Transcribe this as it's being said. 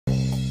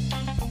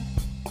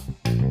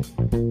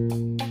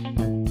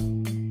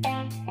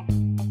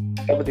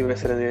எதை பத்தி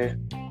பேசுறது?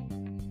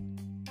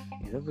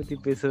 எதை பத்தி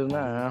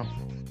பேசுறதுன்னா,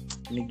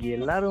 இன்னைக்கு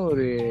எல்லாரும்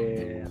ஒரு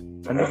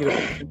சந்திக்கிற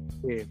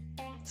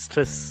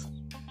ஸ்ட்ரெஸ்.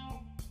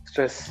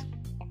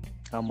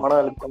 ஆமா, மன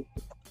அழுத்தம்.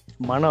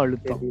 மன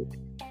அழுத்தம்.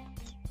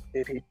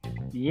 சரி,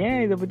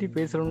 ஏன் இதை பத்தி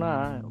பேசுறோம்னா,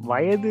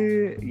 வயது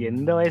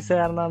எந்த வயசா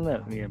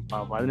இருந்தாலும்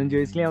 15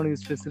 வயசுலயும்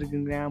அவனுக்கு ஸ்ட்ரெஸ்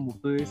இருக்குங்க,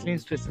 30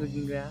 வயசுலயும் ஸ்ட்ரெஸ்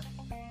இருக்குங்க,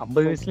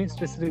 50 வயசுலயும்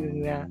ஸ்ட்ரெஸ்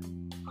இருக்குங்க,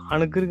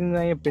 ஆணுக்கு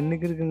இருக்குங்கிறாங்க,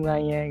 பெண்ணுக்கு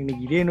இருக்குங்கிறாங்க.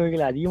 இன்னைக்கு இதய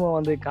நோய்கள் அதிகமா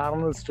வந்து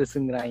காரணம்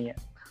ஸ்ட்ரெஸ்ஸுங்கிறாங்க.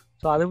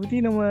 ஸோ அதை பத்தி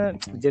நம்ம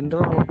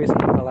ஜென்ரலா நம்ம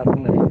பேசணும் நல்லா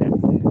இருக்குன்னு நினைக்கிறேன்.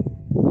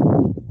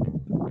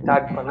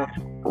 ஸ்டார்ட் பண்ணு.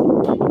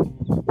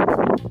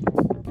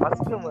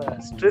 ஃபர்ஸ்ட் நம்ம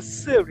ஸ்ட்ரெஸ்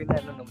அப்படின்னா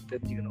என்ன நம்ம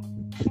தெரிஞ்சுக்கணும்.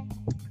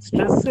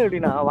 ஸ்ட்ரெஸ்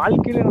அப்படின்னா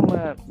வாழ்க்கையில நம்ம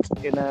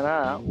என்னன்னா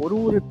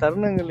ஒரு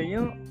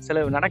தருணங்களையும்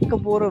சில நடக்க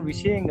போற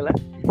விஷயங்களை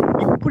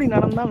இப்படி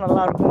நடந்தா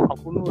நல்லா இருக்கும்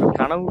அப்படின்னு ஒரு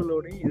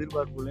கனவுகளோடையும்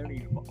எதிர்பார்ப்புகளோடையும்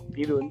இருக்கும்.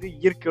 இது வந்து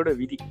இயற்கையோட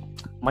விதி,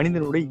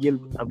 மனிதனுடைய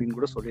இயல்பு அப்படின்னு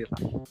கூட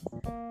சொல்லிடலாம்.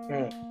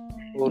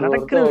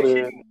 நடக்கிற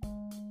விஷயம்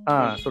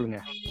சொல்லுங்க.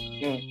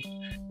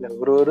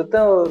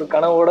 ஒருத்தன் ஒரு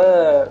கனவோட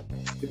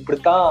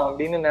இப்படித்தான்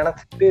அப்படின்னு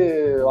நினைச்சிட்டு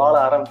வாழ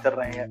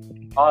ஆரம்பிச்சிடுறாங்க.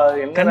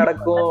 என்ன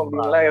நடக்கும்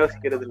அப்படின்லாம்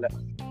யோசிக்கிறது இல்ல.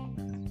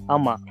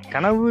 ஆமா,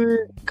 கனவு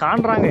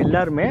காண்றாங்க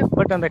எல்லாருமே.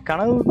 பட் அந்த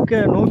கனவுக்கு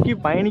நோக்கி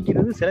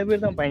பயணிக்கிறது சில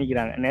பேர் தான்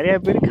பயணிக்கிறாங்க. நிறைய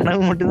பேர்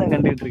கனவு மட்டும் தான்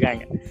கண்டுகிட்டு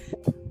இருக்காங்க.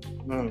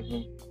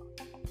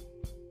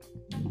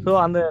 ஸோ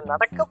அந்த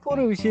நடக்க போற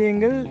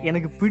விஷயங்கள்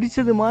எனக்கு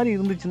பிடிச்சது மாதிரி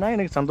இருந்துச்சுன்னா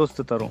எனக்கு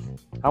சந்தோஷத்தை தரும்.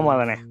 ஆமா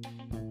தானே?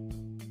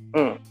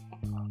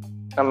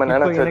 நம்ம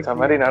நினைச்ச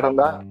மாதிரி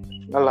நடந்தா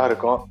நல்லா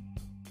இருக்கும்.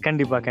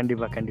 கண்டிப்பா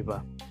கண்டிப்பா கண்டிப்பா.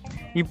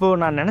 இப்போ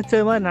நான்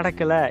நினைச்ச மாதிரி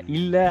நடக்கல,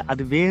 இல்ல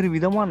அது வேறு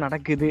விதமா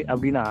நடக்குது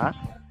அப்படின்னா,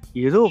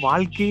 ஏதோ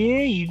வாழ்க்கையே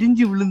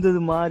இடிஞ்சு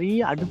விழுந்தது மாதிரி,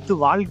 அடுத்து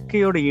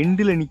வாழ்க்கையோட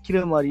எண்டில்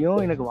நிக்கிற மாதிரியும்,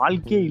 எனக்கு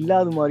வாழ்க்கையே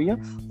இல்லாத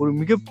மாதிரியும் ஒரு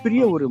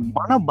மிகப்பெரிய ஒரு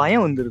மன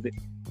பயம் வந்துருது.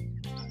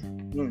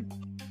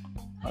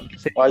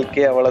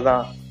 வாழ்க்கையே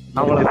அவ்வளவுதான்,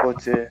 அவ்வளவு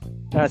போச்சு,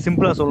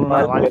 சிம்பிளா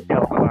சொல்லணும், வாழ்க்கை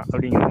அவ்வளவுதான்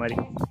அப்படிங்கிற மாதிரி.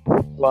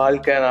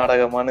 வாழ்க்கை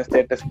நாடகமான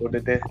ஸ்டேட்டஸ்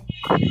போட்டுட்டு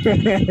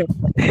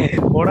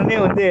உடனே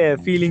வந்து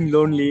ஃபீலிங்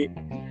லோன்லி,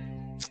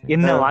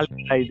 என்ன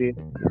வாழ்க்கை இது,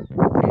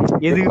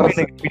 எதுவுமே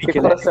எனக்கு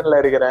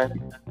பிடிக்கல இருக்கிறேன்.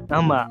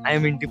 ஆமா, ஐ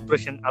மீன்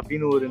டிப்ரெஷன்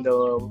அப்படின்னு ஒரு இந்த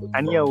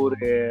தனியா ஒரு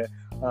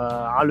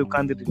ஆள்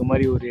உட்கார்ந்துட்டு இருக்க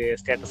மாதிரி ஒரு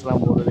ஸ்டேட்டஸ்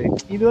எல்லாம் போடுறது.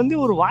 இது வந்து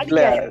ஒரு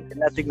வாழ்க்கை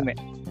எல்லாத்துக்குமே.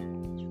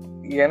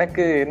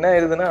 எனக்கு என்ன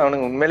ஆயிருதுன்னா,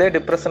 அவனுக்கு உண்மையிலே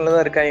டிப்ரெஷன்ல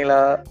தான் இருக்காங்களா?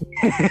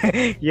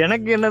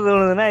 எனக்கு என்ன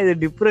தோணுதுன்னா, இது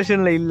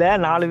டிப்ரெஷன்ல இல்ல,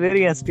 4 பேர்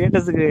என்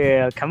ஸ்டேட்டஸுக்கு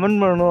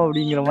கமெண்ட் பண்ணணும்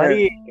அப்படிங்கிற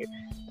மாதிரி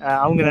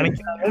அவங்க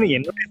நினைக்கிறாங்கன்னு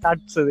என்னுடைய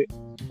தாட்ஸ். அது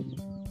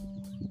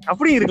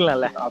அப்படி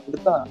இருக்கலாம்ல.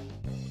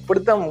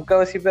 அப்படித்தான்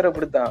முக்காவாசி பேர்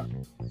அப்படித்தான்.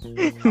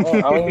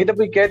 அவங்க கிட்ட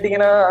போய்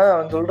கேட்டீங்கன்னா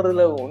அவன்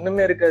சொல்றதுல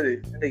ஒண்ணுமே இருக்காது.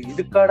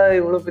 இதுக்காடா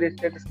இவ்வளவு பெரிய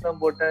ஸ்டேட்டஸ் தான்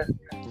போட்டேன்,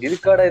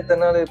 இதுக்காடா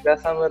இத்தனை நாள்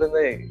பேசாம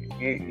இருந்தேன்,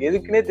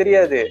 எதுக்குன்னே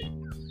தெரியாது.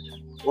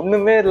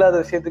 ஒண்ணுமே இல்லாத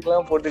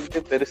விஷயத்துக்கெல்லாம் போட்டுக்கிட்டு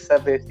பெருசா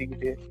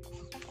பேசிக்கிட்டு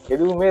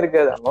எதுவுமே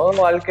இருக்காது.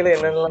 அவன் வாழ்க்கையில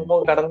என்னென்னமோ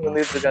கடந்து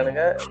வந்துட்டு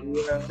இருக்கானுங்க.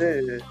 இவன் வந்து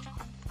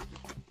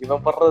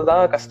இவன்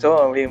படுறதுதான்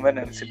கஷ்டம் அப்படிங்கிற மாதிரி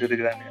நினைச்சிட்டு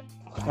இருக்கிறாங்க.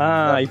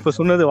 இப்ப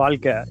சொன்னது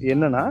வாழ்க்கை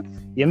என்னன்னா,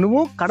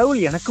 என்னமோ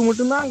கடவுள் எனக்கு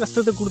மட்டும்தான்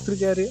கஷ்டத்தை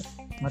கொடுத்துருக்காரு,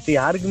 மற்ற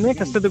யாருக்குமே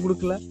கஷ்டத்தை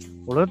கொடுக்கல,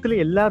 உலகத்துல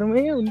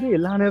எல்லாருமே வந்து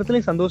எல்லா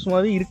நேரத்துலயும்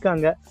சந்தோஷமாவே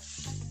இருக்காங்க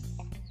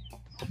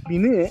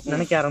அப்படின்னு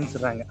நினைக்க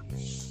ஆரம்பிச்சிடுறாங்க.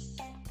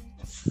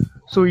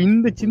 ஸோ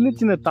இந்த சின்ன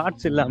சின்ன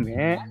தாட்ஸ் எல்லாமே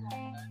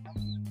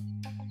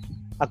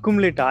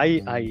அக்குமுலேட்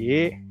ஆகி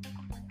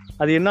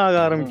அது என்ன ஆக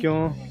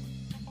ஆரம்பிக்கும்,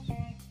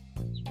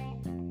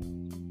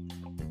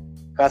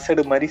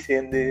 கசடு மாதிரி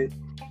சேர்ந்து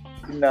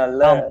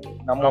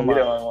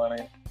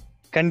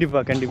கண்டிப்பா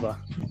கண்டிப்பா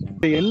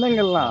இந்த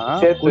எண்ணங்கள்லாம்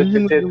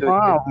கொஞ்சம் கொஞ்சமா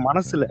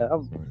மனசுல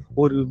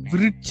ஒரு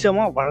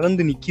விருட்சமா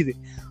வளர்ந்து நிக்குது.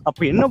 அப்ப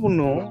என்ன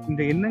பண்ணும்,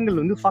 இந்த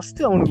எண்ணங்கள் வந்து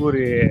ஃபர்ஸ்ட் அவனுக்கு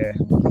ஒரு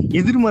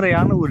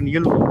எதிர்மறையான ஒரு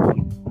நிகழ்வு,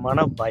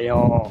 மன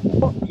பயம்.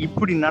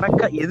 இப்படி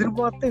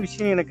எதிர்பார்த்த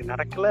விஷயம் எனக்கு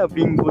நடக்கல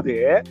அப்படிங்கும்போது,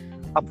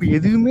 அப்ப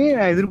எதுவுமே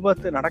நான்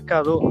எதிர்பார்த்து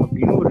நடக்காதோ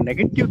அப்படின்னு ஒரு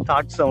நெகட்டிவ்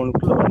தாட்ஸ்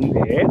அவனுக்குள்ள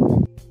வந்து,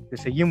 இதை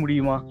செய்ய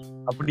முடியுமா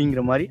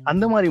அப்படிங்கிற மாதிரி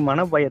அந்த மாதிரி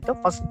மன பயத்தை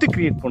ஃபர்ஸ்ட்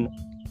கிரியேட் பண்ணும்.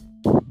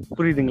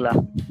 புரியுதுங்களா?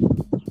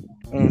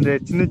 இந்த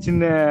சின்ன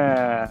சின்ன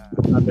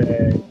அந்த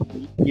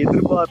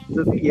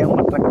எதிர்பார்த்தது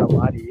ஏமாற்றங்கிற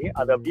மாதிரி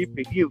அது அப்படியே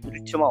பெரிய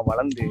விருட்சமா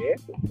வளர்ந்து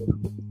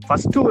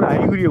ஃபர்ஸ்ட் ஒரு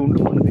அறிகுறியை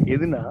உண்டு பண்ணுது.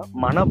 எதுனா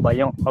மன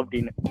பயம்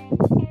அப்படின்னு.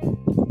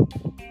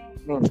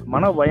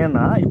 மன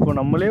பயம்னா, இப்போ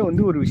நம்மளே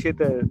வந்து ஒரு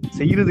விஷயத்த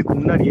செய்யறதுக்கு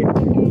முன்னாடியே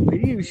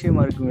பெரிய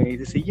விஷயமா இருக்குமே,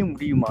 இது செய்ய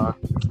முடியுமா,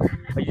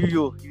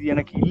 ஐயோ இது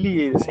எனக்கு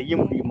இல்லையே, இது செய்ய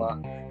முடியுமா,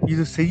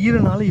 இது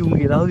செய்யறதுனால இவங்க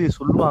ஏதாவது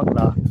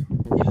சொல்லுவாங்களா,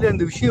 இல்ல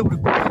இந்த விஷயம் இப்படி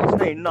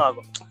போச்சுன்னா என்ன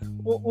ஆகும்,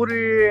 ஒரு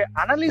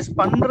அனலைஸ்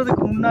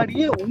பண்றதுக்கு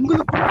முன்னாடியே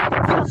உங்களுக்கு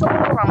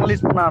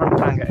அனலைஸ் பண்ண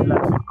ஆரம்பிச்சாங்க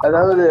எல்லாரும்.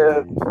 அதாவது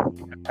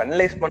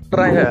அனலைஸ்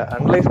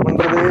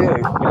பண்றது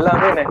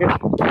எல்லாமே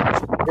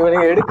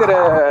இவங்க எடுக்கிற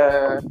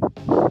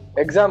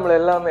எக்ஸாம்பிள்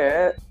எல்லாமே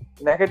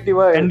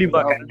நெகட்டிவா.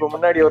 இப்ப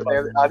முன்னாடி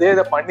ஒருத்தன் அதே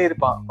இதை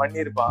பண்ணிருப்பான்,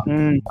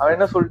 அவன்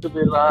என்ன சொல்லிட்டு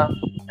போயிடறான்,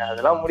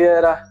 அதெல்லாம்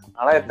முடியாதுடா,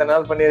 ஆனா எத்தனை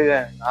நாள்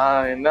பண்ணிருக்கேன்,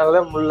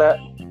 என்னாலதான் முடியல,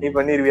 நீ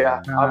பண்ணிருவியா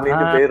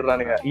அப்படின்னு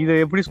போயிடுறானுங்க. இது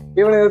எப்படி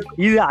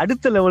இது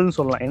அடுத்த லெவல்னு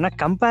சொல்லலாம். ஏன்னா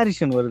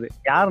கம்பேரிசன் வருது.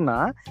 யாருன்னா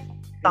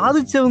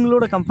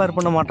சாதிச்சவங்களோட கம்பேர்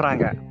பண்ண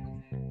மாட்டாங்க.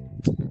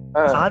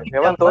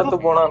 தோத்து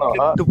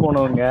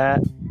போனவங்க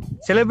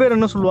சில பேர்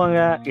என்ன சொல்லுவாங்க,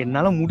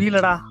 என்னால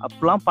முடியலடா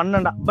அப்படிலாம்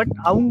பண்ணடா. பட்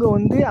அவங்க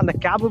வந்து அந்த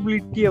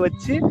கேப்பபிலிட்டிய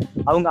வச்சு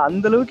அவங்க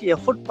அந்த அளவுக்கு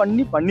எஃபோர்ட்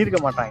பண்ணிருக்க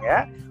மாட்டாங்க.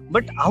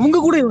 பட்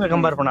அவங்க கூட இவங்க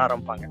கம்பேர் பண்ண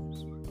ஆரம்பிப்பாங்க.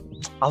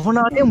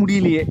 அவனாலே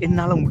முடியலையே,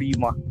 என்னால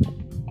முடியுமா?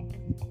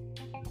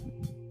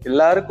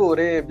 எல்லாருக்கும்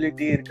ஒரே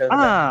எபிலிட்டி இருக்காது.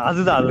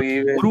 அதுதான்,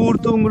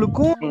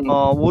 ஒருத்தவங்களுக்கும்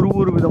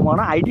ஒரு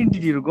விதமான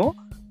ஐடென்டிட்டி இருக்கும்,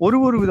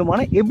 ஒரு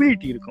விதமான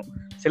எபிலிட்டி இருக்கும்.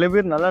 சில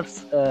பேர் நல்லா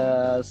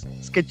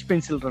ஸ்கெட்ச்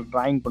பென்சில்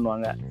டிராயிங்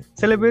பண்ணுவாங்க,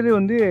 சில பேர்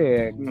வந்து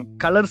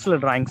கலர்ஸ்ல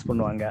டிராயிங்ஸ்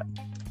பண்ணுவாங்க,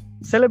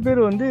 சில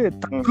பேர் வந்து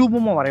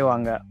தத்ரூபமா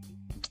வரைவாங்க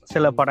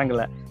சில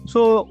படங்களை. ஸோ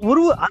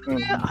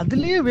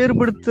அதுலயே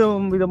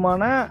வேறுபடுத்தும்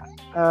விதமான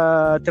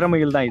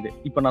திறமைகள் தான் இது.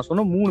 இப்ப நான்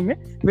சொன்ன மூணுமே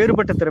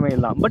வேறுபட்ட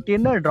திறமைகள் தான். பட்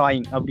என்ன,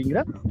 டிராயிங்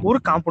அப்படிங்கிற ஒரு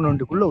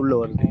காம்பனன்ட்டுக்குள்ள உள்ள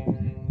வருது.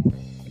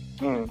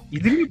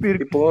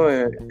 இதுலயும் இப்போ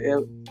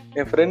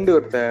என் ஃப்ரெண்டு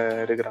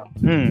ஒருத்தன் இருக்கிறான்,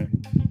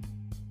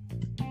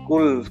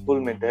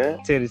 ஸ்கூல்மேட்டு.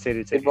 சரி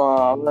சரி சரி. இப்போ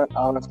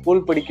அவனை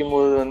ஸ்கூல் படிக்கும்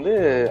போது வந்து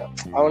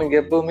அவனுக்கு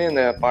எப்பவுமே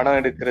இந்த படம்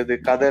எடுக்கிறது,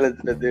 கதை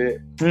எழுதுறது,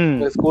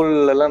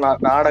 ஸ்கூல்ல எல்லாம்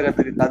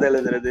நாடகத்துக்கு கதை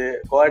எழுதுறது,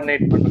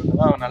 கோஆர்டினேட்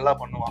பண்றதுலாம் அவன் நல்லா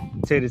பண்ணுவான்.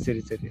 சரி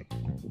சரி சரி.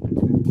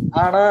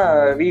 ஆனா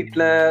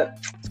வீட்டுல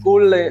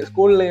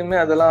ஸ்கூல்லயுமே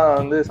அதெல்லாம்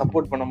வந்து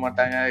சப்போர்ட் பண்ண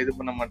மாட்டாங்க, இது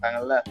பண்ண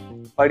மாட்டாங்கல்ல,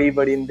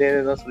 படின்னு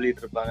தான்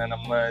சொல்லிட்டு இருப்பாங்க.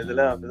 நம்ம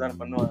இதுல அப்படிதான்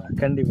பண்ணுவாங்க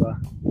கண்டிப்பா.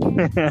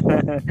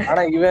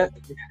 ஆனா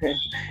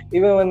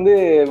இவன் வந்து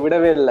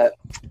விடவே இல்லை.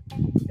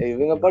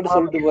 இவங்க பாட்டு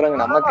சொல்லிட்டு போறாங்க,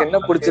 நமக்கு என்ன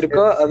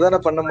பிடிச்சிருக்கோ அதானே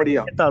பண்ண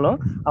முடியும்.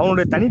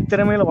 அவனுடைய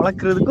தனித்திறமையில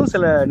வளர்க்கறதுக்கும்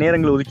சில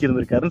நேரங்கள் ஒதுக்கி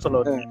இருந்திருக்காருன்னு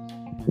சொல்ல வரேன்.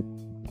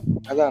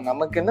 அதான்,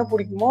 நமக்கு என்ன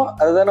பிடிக்குமோ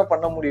அதுதானே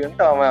பண்ண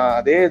முடியும்ட்டு அவன்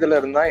அதே இதுல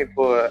இருந்தான்.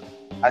 இப்போ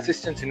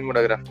அசிஸ்டன்ட்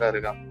சினிமாட்டோகிராஃபரா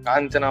இருக்கான்.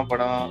 காஞ்சனா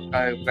படம்,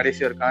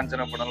 கடைசி ஒரு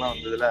காஞ்சனா படம் எல்லாம்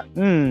வந்ததுல,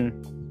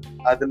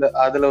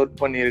 அதுல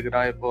ஒர்க் பண்ணி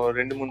இருக்கிறான். இப்போ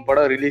 2-3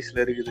 படம் ரிலீஸ்ல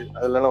இருக்குது,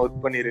 அதுல எல்லாம்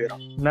ஒர்க் பண்ணி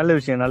இருக்கிறான். நல்ல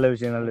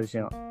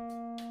விஷயம்.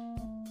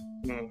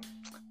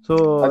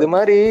 அது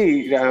மாதிரி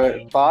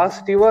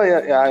பாசிட்டிவா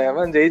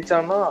எவன்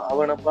ஜெயிச்சானோ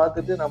அவனை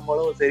பார்த்துட்டு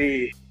நம்மளும் சரி,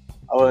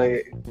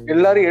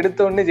 எல்லாரும்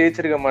எடுத்த உடனே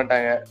ஜெயிச்சிருக்க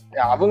மாட்டாங்க.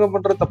 அவங்க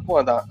பண்ற தப்பும்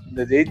அதான்.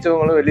 இந்த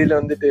ஜெயிச்சவங்களும் வெளியில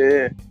வந்துட்டு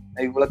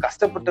இவ்வளவு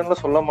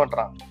கஷ்டப்பட்டுன்னு சொல்ல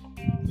மாட்டான்.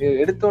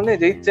 எடுத்த உடனே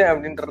ஜெயிச்சேன்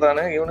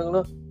அப்படின்றானு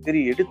இவனுங்களும்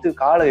சரி,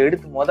 காலை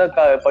எடுத்து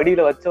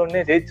படியில வச்ச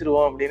உடனே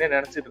ஜெயிச்சிருவோம் அப்படின்னு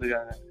நினைச்சிட்டு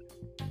இருக்காங்க.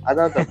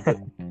 அதான் தப்பு.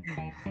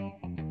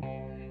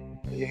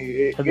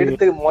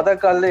 எடுத்து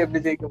காலில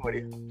எப்படி ஜெயிக்க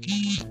முடியும்?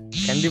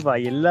 கண்டிப்பா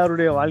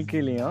எல்லாருடைய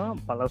வாழ்க்கையிலயும்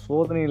பல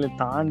சோதனைகளை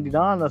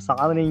தாண்டிதான் அந்த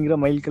சாதனைங்கிற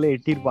மைல்கல்லை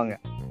எட்டியிருப்பாங்க.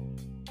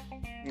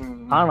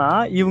 ஆனா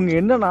இவங்க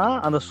என்னன்னா,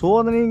 அந்த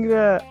சோதனைங்கிற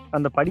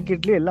அந்த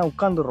படிக்கட்டுலயே எல்லாம்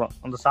உட்கார்ந்துடுறோம்.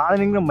 அந்த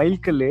சாதனைங்கிற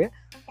மைல்கல்லு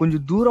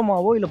கொஞ்சம்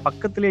தூரமாவோ இல்ல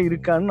பக்கத்திலே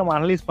இருக்கான்னு நம்ம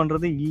அனலைஸ்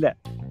பண்றது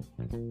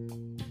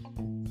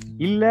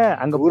இல்ல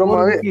அங்க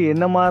போறதுக்கு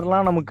என்ன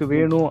மாதிரிலாம் நமக்கு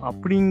வேணும்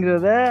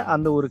அப்படிங்கறத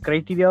அந்த ஒரு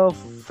கிரைட்டீரியாவை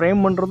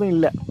ஃப்ரேம் பண்றதும்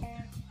இல்ல.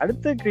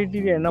 அடுத்த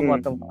கிரைட்டீரியா என்ன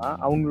பார்த்தோம்னா,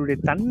 அவங்களுடைய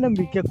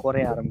தன்னம்பிக்கை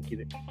குறைய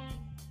ஆரம்பிக்குது.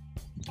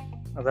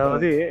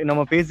 அதாவது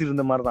நம்ம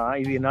பேசியிருந்த மாதிரிதான்,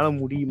 இது என்னால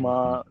முடியுமா,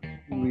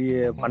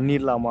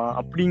 பண்ணிடலாமா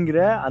அப்படிங்கிற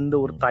அந்த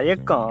ஒரு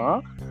தயக்கம்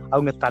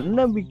அவங்க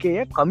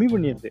தன்னம்பிக்கைய கம்மி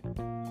பண்ணிடுது.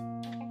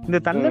 இந்த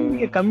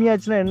தன்னம்பிக்கை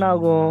கம்மியாச்சுன்னா என்ன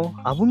ஆகும்,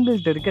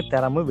 அவங்கள்ட்ட இருக்க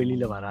திறமை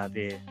வெளியில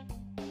வராது.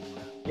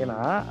 ஏன்னா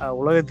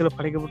உலகத்துல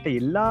படைக்கப்பட்ட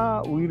எல்லா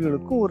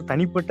உயிர்களுக்கும் ஒரு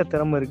தனிப்பட்ட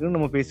திறமை இருக்குன்னு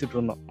நம்ம பேசிட்டு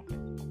இருந்தோம்.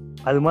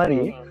 அது மாதிரி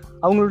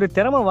அவங்களுடைய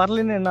திறமை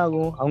வரலன்னு என்ன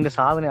ஆகும், அவங்க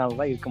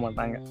சாதனையாளதான் இருக்க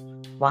மாட்டாங்க.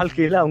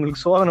 வாழ்க்கையில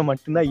அவங்களுக்கு சோதனை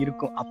மட்டும்தான்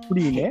இருக்கும்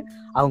அப்படின்னு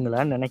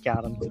அவங்கள நினைக்க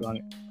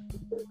ஆரம்பிச்சிருவாங்க.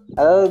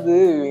 அதாவது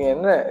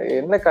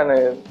என்ன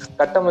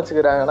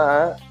கட்டமைச்சுக்கிறாங்கன்னா,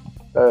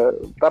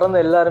 பிறந்த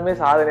எல்லாருமே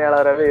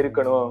சாதனையாளராகவே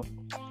இருக்கணும்.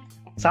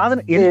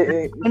 சாதனை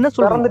என்ன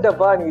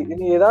பிறந்துட்டப்பா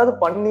நீ ஏதாவது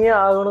பண்ணியே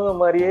ஆகணுங்கிற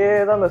மாதிரியே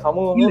தான் அந்த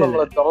சமூகமும்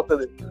நம்மளை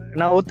துரத்துது.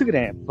 நான்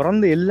ஒத்துக்கிறேன்,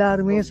 பிறந்த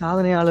எல்லாருமே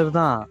சாதனையாளர்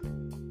தான்.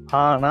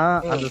 ஆனா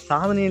அந்த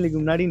சாதனைகளுக்கு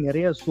முன்னாடி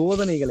நிறைய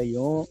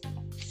சோதனைகளையும்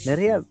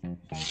நிறைய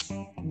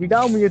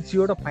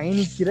விடாமுயற்சியோட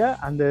பயணிக்கிற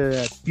அந்த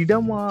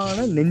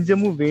திடமான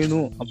நெஞ்சமும்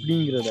வேணும்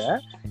அப்படிங்கிறத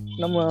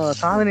நம்ம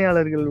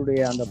சாதனையாளர்களுடைய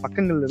அந்த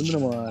பக்கங்கள்ல இருந்து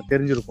நம்ம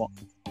தெரிஞ்சிருப்போம்.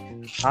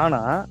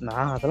 ஆனா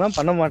நான் அதெல்லாம்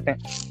பண்ண மாட்டேன்.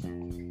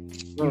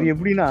 இது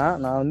எப்படின்னா,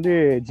 நான் வந்து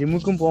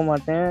ஜிம்முக்கும் போக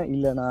மாட்டேன்,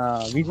 இல்ல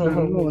நான் வீட்டுல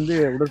வந்து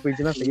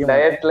உடற்பயிற்சிலாம்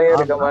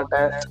செய்ய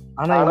மாட்டேன்.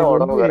 ஆனா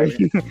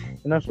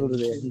என்ன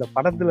சொல்றது, இந்த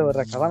படத்துல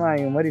வர்ற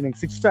கதாநாயகன் மாதிரி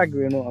எனக்கு 6 பேக்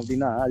வேணும்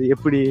அப்படின்னா அது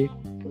எப்படி?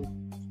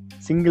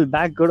 சிங்கிள்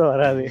பேக் கூட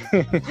வராது.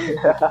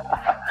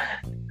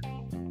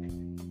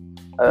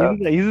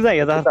 இதுதான்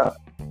யதார்த்தம்.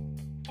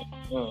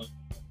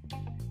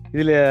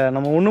 இதுல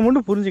நம்ம ஒண்ணு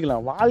மட்டும்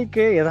புரிஞ்சுக்கலாம்,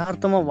 வாழ்க்கை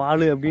யதார்த்தமா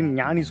வாழு அப்படின்னு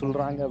ஞானி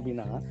சொல்றாங்க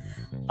அப்படின்னா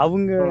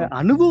அவங்க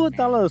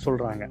அனுபவத்தால அதை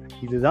சொல்றாங்க.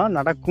 இதுதான்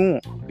நடக்கும்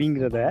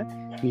அப்படிங்கிறத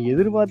நீ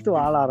எதிர்பார்த்து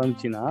வாழ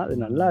ஆரம்பிச்சின்னா அது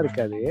நல்லா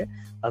இருக்காது.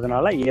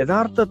 அதனால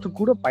யதார்த்தத்துக்கு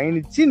கூட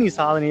பயணிச்சு நீ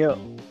சாதனைய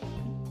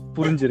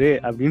புரிஞ்சிரு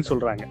அப்படின்னு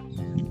சொல்றாங்க.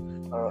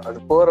 அது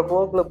போற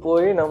போக்குல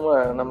போய்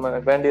நம்ம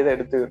வேண்டியதை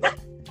எடுத்துக்கிட்டோம்.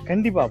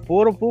 கண்டிப்பா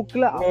போற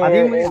போக்குல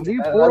அதே மாதிரி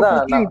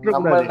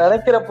நம்ம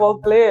நினைக்கிற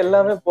போக்குலயே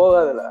எல்லாமே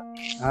போகாதுல.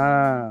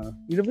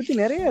 இத பத்தி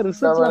நிறைய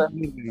ரிசர்ச்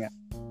பண்ணிருக்கீங்க.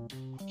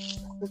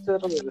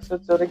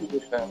 ரிசர்ச் வரைக்கும்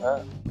போயிருக்காங்க.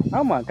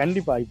 ஆமா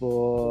கண்டிப்பா. இப்போ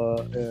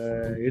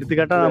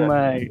எடுத்துக்காட்டா நம்ம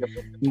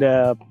இந்த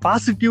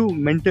பாசிட்டிவ்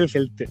மென்டல்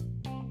ஹெல்த்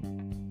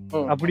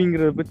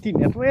அப்படிங்கறத பத்தி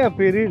நிறைய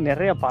பேரு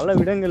பல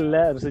இடங்கள்ல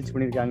ரிசர்ச்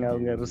பண்ணிருக்காங்க.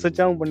 அவங்க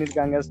ரிசர்ச்சாவும்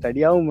பண்ணிருக்காங்க,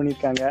 ஸ்டடியாவும்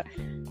பண்ணிருக்காங்க.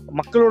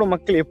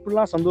 மக்கள்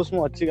எப்படிலாம்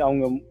சந்தோஷமா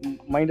அவங்க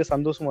மைண்ட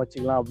சந்தோஷமா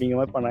வச்சுக்கலாம் அப்படிங்கிற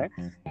மாதிரி பண்ணாங்க.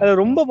 அது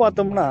ரொம்ப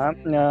பார்த்தோம்னா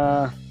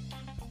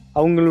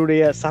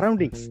அவங்களுடைய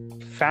சரௌண்டிங்ஸ்,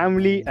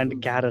 ஃபேமிலி அண்ட்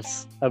கேரர்ஸ்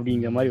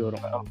அப்படிங்கிற மாதிரி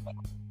வரும்.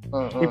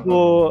 இப்போ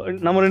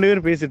நம்ம 2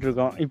 பேரும் பேசிட்டு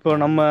இருக்கோம். இப்போ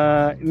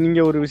நீங்க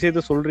ஒரு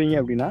விஷயத்த சொல்றீங்க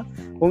அப்படின்னா,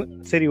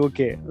 சரி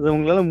ஓகே அது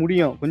உங்களால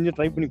முடியும், கொஞ்சம்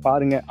ட்ரை பண்ணி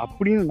பாருங்க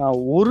அப்படின்னு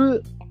நான் ஒரு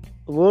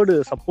வேர்டு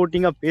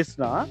சப்போர்ட்டிங்கா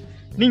பேசினா,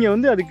 நீங்க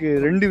அதுக்கு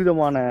 2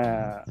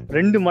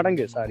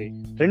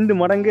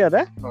 மடங்கு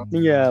அதை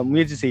நீங்க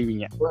முயற்சி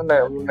செய்வீங்க.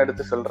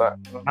 முன்னெடுத்து சொல்றேன்.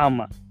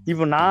 ஆமா.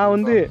 இப்போ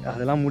நான்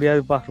அதெல்லாம்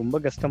முடியாதுப்பா, ரொம்ப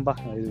கஷ்டம்பா,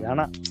 இது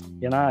வேணாம்,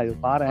 ஏன்னா இது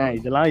பாரு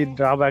இதெல்லாம்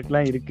டிராபேக்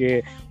எல்லாம் இருக்கு,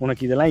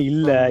 உனக்கு இதெல்லாம்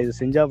இல்ல, இது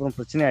செஞ்சா அப்புறம்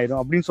பிரச்சனை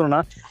ஆயிடும் அப்படின்னு சொன்னா,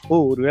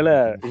 ஒருவேளை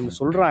இவங்க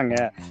சொல்றாங்க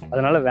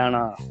அதனால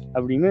வேணாம்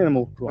அப்படின்னு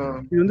நம்ம விட்டுருவோம்.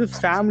 இது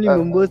ஃபேமிலி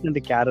மெம்பர்ஸ்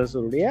அண்ட் கேரர்ஸ்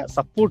உடைய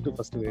சப்போர்ட்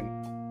ஃபர்ஸ்ட்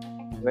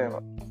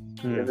வேணும்.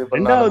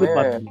 ரெண்டாவது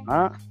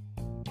பாத்தீங்கன்னா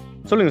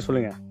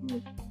சொல்லுங்க.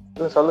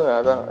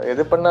 அதான்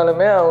எது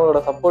பண்ணாலுமே அவங்களோட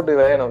சப்போர்ட்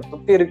வேணும்.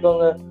 சுத்தி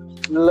இருக்கவங்க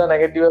ஃபுல்லா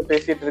நெகட்டிவா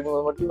பேசிட்டு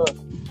இருக்கும்போது மட்டும்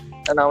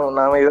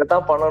நாம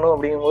இதைத்தான் பண்ணணும்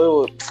அப்படிங்கும்போது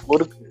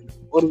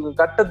ஒரு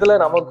கட்டத்துல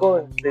நமக்கும்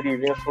சரி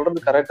இவங்க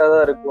சொல்றது கரெக்டா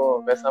தான் இருக்கும்,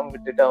 பேசாம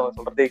விட்டுட்டு அவங்க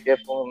சொல்றதே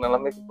கேட்போம்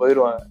நிலைமைக்கு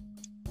போயிருவாங்க.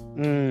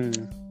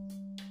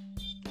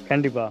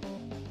 கண்டிப்பா.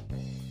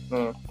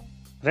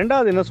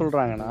 ரெண்டாவது என்ன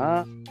சொல்றாங்கன்னா,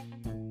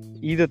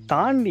 இதை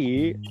தாண்டி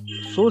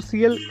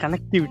சோசியல்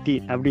கனெக்டிவிட்டி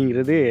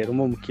அப்படிங்கிறது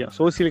ரொம்ப முக்கியம்.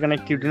 சோசியல்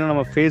கனெக்டிவிட்டினா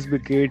நம்ம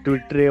ஃபேஸ்புக்கு,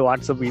 ட்விட்டரு,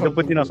 வாட்ஸ்அப் இதை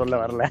பத்தி நான் சொல்ல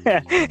வரல.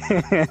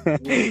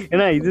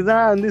 ஏன்னா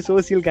இதுதான்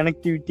சோசியல்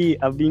கனெக்டிவிட்டி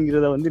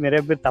அப்படிங்கிறத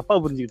நிறைய பேர் தப்பா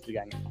புரிஞ்சுக்கிட்டு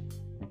இருக்காங்க.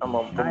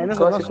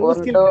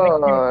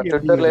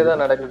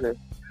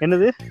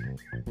 என்னது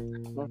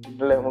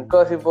இல்ல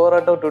முக்காவாசி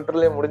போராட்டம்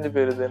ட்விட்டர்லயே முடிஞ்சு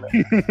போயிருது,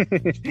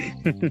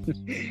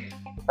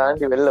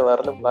 தாண்டி வெளில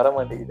வர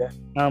மாட்டேங்குது.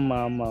 ஆமா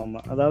ஆமா ஆமா.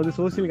 அதாவது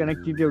சோசியல்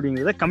கனெக்டிவிட்டி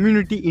அப்படிங்கறத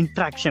கம்யூனிட்டி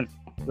இன்ட்ராக்ஷன்,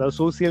 அதாவது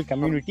சோசியல்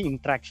கம்யூனிட்டி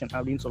இன்ட்ராக்ஷன்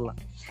அப்படின்னு சொல்லலாம்.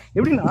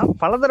 எப்படின்னா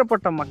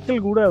பலதரப்பட்ட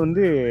மக்கள் கூட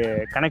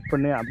கனெக்ட்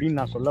பண்ணு அப்படின்னு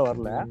நான் சொல்ல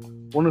வரல.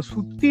 உன்னை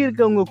சுத்தி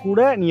இருக்கவங்க கூட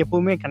நீ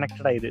எப்பவுமே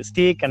கனெக்டடா இரு,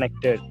 ஸ்டே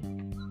கனெக்டட்.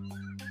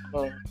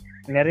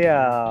 நிறைய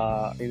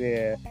இது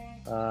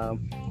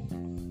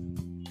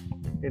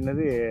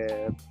என்னது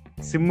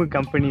சிம்மு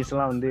கம்பெனிஸ்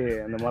எல்லாம் அந்த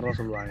மாதிரிலாம்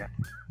சொல்லுவாங்க,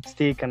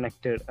 ஸ்டே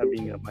கனெக்டட்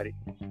அப்படிங்கிற மாதிரி.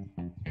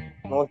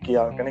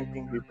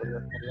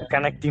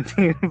 கனெக்டிங்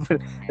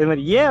அது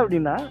மாதிரி. ஏன்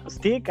அப்படின்னா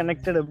ஸ்டே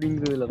கனெக்டட்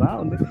அப்படிங்கிறதுலதான்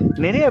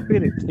நிறைய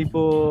பேர்,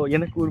 இப்போ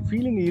எனக்கு ஒரு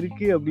ஃபீலிங்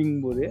இருக்கு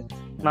அப்படிங்கும்போது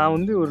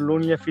நான் ஒரு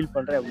லோனியா ஃபீல்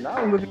பண்றேன் அப்படின்னா,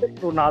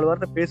 உங்ககிட்ட ஒரு 4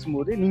 வார்த்தை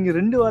பேசும்போது நீங்க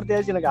 2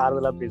 வார்த்தையாச்சும் எனக்கு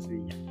ஆறுதலா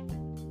பேசுவீங்க.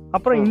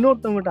 அப்புறம்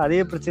இன்னொருத்தவங்ககிட்ட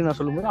அதே பிரச்சனை நான்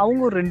சொல்லும்போது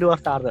அவங்க ஒரு 2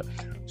 வார்த்தை ஆறுதல்.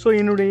 ஸோ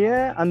என்னுடைய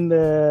அந்த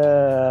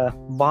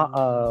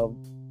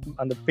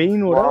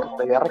பெயினோட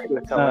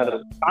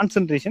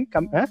கான்சென்ட்ரேஷன்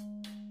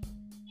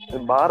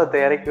பாரத்தை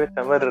இறக்கி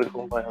வச்ச மாதிரி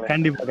இருக்கும்.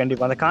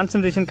 கண்டிப்பா அந்த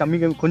கான்சென்ட்ரேஷன்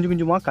கொஞ்சம்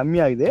கொஞ்சமா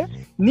கம்மியாகுது.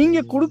 நீங்க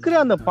கொடுக்குற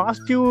அந்த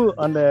பாசிட்டிவ்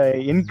அந்த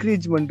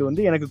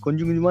என்கரேஜ்மெண்ட் எனக்கு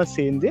கொஞ்சம் கொஞ்சமா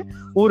சேர்ந்து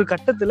ஒரு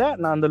கட்டத்துல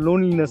நான் அந்த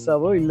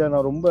லோன்லினஸாவோ இல்ல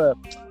நான் ரொம்ப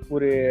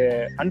ஒரு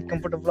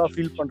அன்கம்ஃபர்டபுளா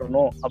ஃபீல்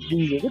பண்றனோ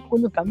அப்படிங்கிறது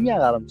கொஞ்சம்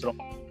கம்மியாக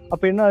ஆரம்பிச்சிடும்.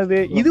 அப்ப என்ன ஆகுது,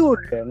 இது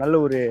ஒரு நல்ல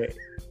ஒரு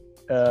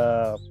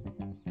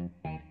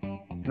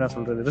என்ன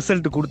சொல்றது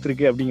ரிசல்ட்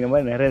கொடுத்துருக்கு அப்படிங்கிற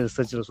மாதிரி நிறைய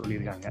ரிசர்ச்ல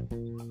சொல்லியிருக்காங்க.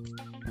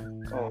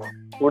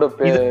 கூட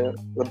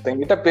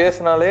ஒருத்தங்கிட்ட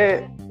பேசினாலே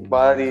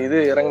பாதி இது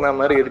இறங்குன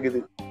மாதிரி இருக்குது.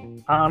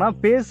 ஆனா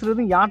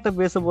பேசுறது யார்கிட்ட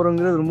பேச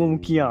போறோங்கிறது ரொம்ப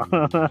முக்கியம்.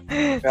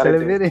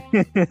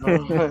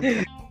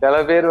 சில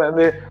பேர்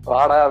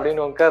வாடா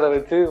அப்படின்னு உட்கார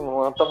வச்சு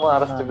மொத்தமா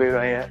அரைச்சிட்டு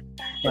போயிடுவாங்க.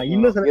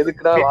 இன்னும்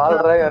எதுக்குடா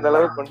வாழ்ற அந்த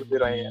அளவுக்கு கொண்டு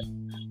போயிடுவாங்க.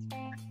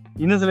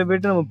 இன்னும் சில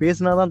பேர்ட்ட நம்ம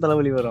பேசினாதான்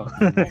தலைவலி வரும்.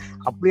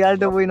 அப்படி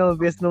யார்கிட்ட போய் நம்ம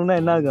பேசணும்னா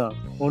என்ன ஆகும்,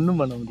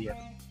 ஒன்றும் பண்ண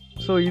முடியாது.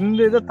 ஸோ இந்த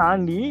இதை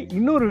தாண்டி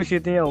இன்னொரு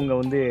விஷயத்தையும் அவங்க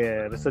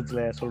ரிசர்ச்ல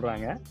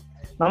சொல்றாங்க.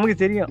 நமக்கு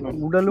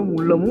தெரியும் உடலும்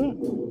உள்ளமும்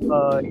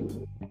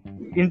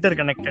இன்டர்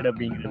கனெக்டட்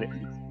அப்படிங்கிறது,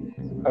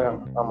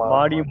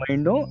 பாடியும்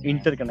மைண்டும்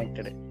இன்டர்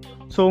கனெக்டட்.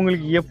 ஸோ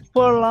உங்களுக்கு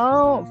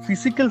எப்பெல்லாம்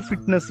பிசிக்கல்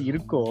ஃபிட்னஸ்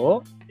இருக்கோ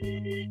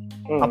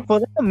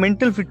அப்போதான்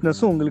மென்டல்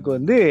ஃபிட்னஸும்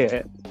உங்களுக்கு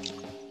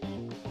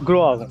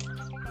க்ரோ ஆகும்.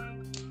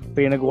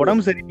 இப்போ எனக்கு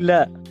உடம்பு சரியில்லை,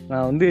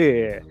 நான்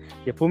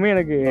எப்பவுமே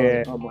எனக்கு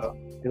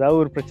ஏதாவது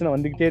ஒரு பிரச்சனை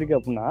வந்துகிட்டே இருக்கு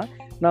அப்படின்னா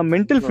நான்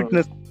மென்டல்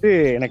ஃபிட்னஸ்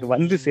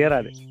எனக்கு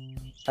சேராது,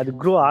 அது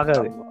க்ரோ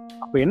ஆகாது.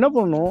 அப்போ என்ன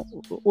பண்ணணும்,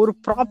 ஒரு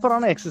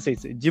ப்ராப்பரான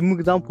எக்ஸசைஸ்,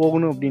 ஜிம்முக்கு தான்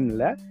போகணும் அப்படின்னு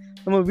இல்லை,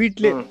 நம்ம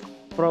வீட்டிலே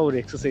ப்ராப்பராக ஒரு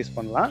எக்ஸசைஸ்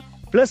பண்ணலாம்.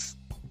 ப்ளஸ்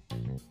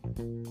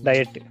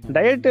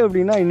டயட்டு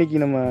அப்படின்னா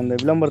இன்னைக்கு நம்ம அந்த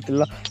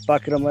விளம்பரத்துலாம்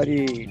பார்க்குற மாதிரி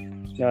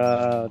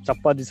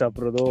சப்பாத்தி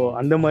சாப்பிட்றதோ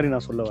அந்த மாதிரி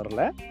நான் சொல்ல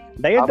வரல.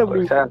 டயட்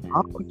அப்படின்னா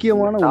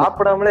முக்கியமான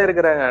சாப்பிடாமலே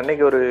இருக்கிறாங்க.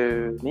 அன்னைக்கு ஒரு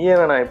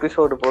நீயான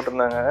எபிசோடு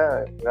போட்டிருந்தாங்க,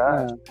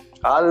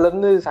 காலைல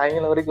இருந்து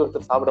சாயங்காலம் வரைக்கும்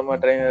ஒருத்தர் சாப்பிட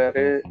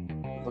மாட்டேங்கிறாரு,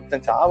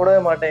 ஒருத்தன் சாப்பிடவே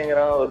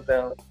மாட்டேங்கிறான்,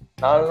 ஒருத்தன்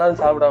 4 நாள்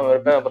சாப்பிடாம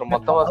இருப்பேன், அப்புறம்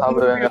மொத்தமா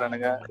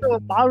சாப்பிடுவேங்கிறானுங்க.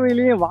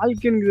 பார்வையிலேயே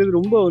வாழ்க்கைங்கிறது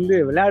ரொம்ப வந்து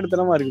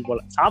விளையாட்டுத்தனமா இருக்கு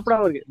போல.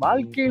 சாப்பிடாம இருக்கு.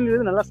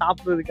 வாழ்க்கைங்கிறது நல்லா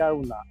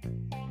சாப்பிடுறதுக்காகவும் தான்.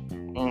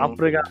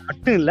 சாப்பிடுறதுக்காக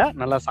மட்டும் இல்ல,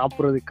 நல்லா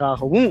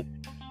சாப்பிடுறதுக்காகவும்.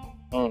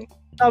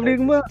 அப்படி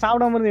இருக்கும்போது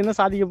சாப்பிடாம இருந்து என்ன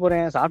சாதிக்க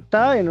போறேன்?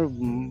 சாப்பிட்டா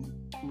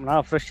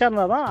நான் ஃப்ரெஷ்ஷா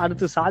இருந்தாதான்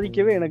அடுத்து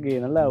சாதிக்கவே எனக்கு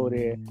நல்ல ஒரு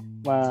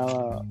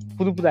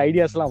புது புது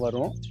ஐடியாஸ் எல்லாம்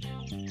வரும்.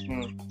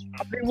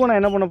 அப்படி இப்போ நான்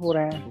என்ன பண்ண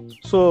போறேன்?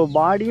 ஸோ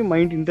பாடியும்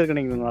மைண்ட் இன்டர்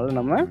கனெக்ட்னால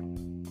நம்ம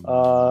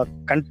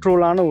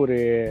கண்ட்ரோலான ஒரு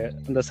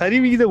அந்த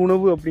சரிவிகித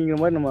உணவு அப்படிங்கிற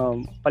மாதிரி நம்ம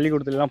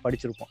பள்ளிக்கூடத்துல எல்லாம்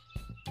படிச்சிருப்போம்.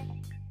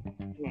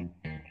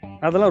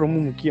 அதெல்லாம் ரொம்ப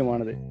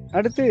முக்கியமானது.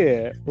 அடுத்து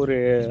ஒரு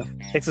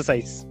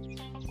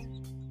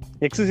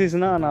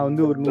எக்ஸசைஸ்னா நான்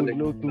வந்து ஒரு 100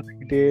 கிலோ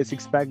தூக்கிட்டு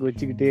 6 பேக்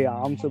வச்சுக்கிட்டு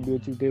ஆர்ம்ஸ் அப்படி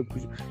வச்சுக்கிட்டு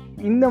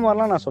இந்த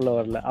மாதிரிலாம் நான் சொல்ல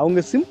வரல. அவங்க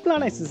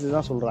சிம்பிளான எக்ஸசைஸ்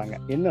தான் சொல்றாங்க.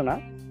 என்னன்னா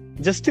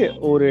ஜஸ்ட்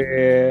ஒரு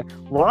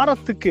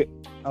வாரத்துக்கு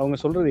அவங்க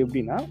சொல்றது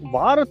எப்படின்னா,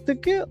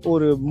 வாரத்துக்கு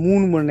ஒரு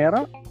 3 மணி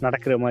நேரம்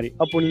நடக்கிற மாதிரி.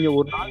 அப்போ நீங்க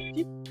ஒரு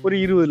நாளைக்கு ஒரு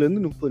 20 to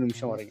 30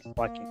 நிமிஷம் வரைக்கும்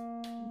வாக்கிங்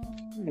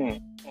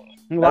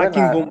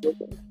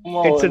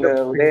போகும்போது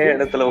ஒரே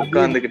இடத்துல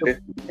உட்கார்ந்துக்கிட்டு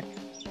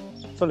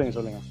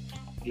சொல்லுங்க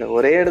இல்ல,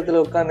 ஒரே இடத்துல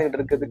உட்கார்ந்துகிட்டு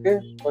இருக்கிறதுக்கு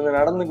கொஞ்சம்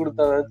நடந்து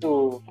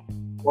கொடுத்தாதாச்சும்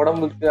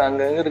உடம்புக்கு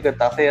அங்கங்க இருக்க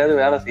தசையாவது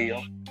வேலை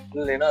செய்யும்.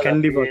 இல்லைன்னா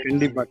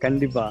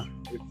கண்டிப்பா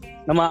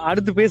நம்ம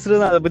அடுத்து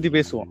பேசுறது அதை பத்தி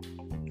பேசுவோம்.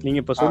 நீங்க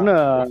இப்ப சொன்ன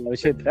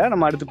விஷயத்துல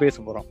நம்ம அடுத்து பேச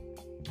போறோம்.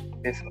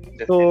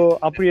 ஸோ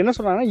அப்படி என்ன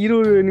சொல்றாங்கன்னா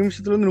 20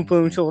 நிமிஷத்துல இருந்து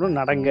 30 நிமிஷம் வரும்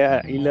நடங்க,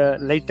 இல்ல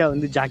லைட்டா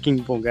வந்து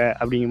ஜாக்கிங் போங்க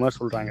அப்படிங்கிற மாதிரி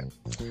சொல்றாங்க.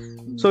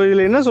 ஸோ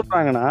இதுல என்ன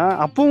சொல்றாங்கன்னா,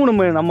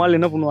 அப்பவும் நம்மால்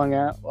என்ன பண்ணுவாங்க,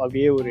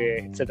 அப்படியே ஒரு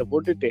ஹெட்செட்டை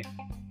போட்டுட்டு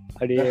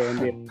அப்படியே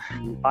வந்து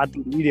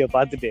வீடியோ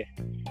பார்த்துட்டு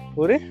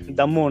ஒரு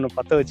தம்மு ஒண்ணு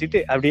பத்த வச்சுட்டு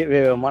அப்படியே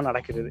வேகமா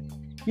நடக்கிறது.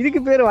 இதுக்கு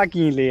பேரு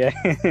வாக்கிங் இல்லையே.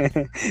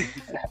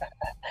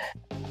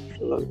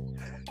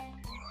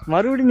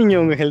 மறுபடியும் நீங்க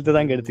உங்க ஹெல்த்தை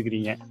தான்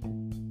கெடுத்துக்கிறீங்க.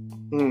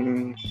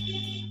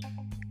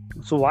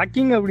 ஸோ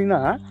வாக்கிங் அப்படின்னா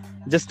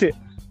ஜஸ்ட்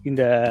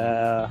இந்த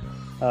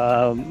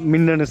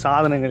மின்னணு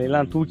சாதனங்கள்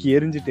எல்லாம் தூக்கி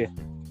எரிஞ்சுட்டு,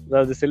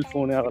 அதாவது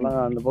செல்போனு அதெல்லாம்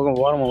அந்த பக்கம்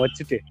ஓரமா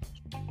வச்சுட்டு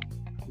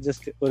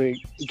ஜஸ்ட் ஒரு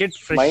கெட்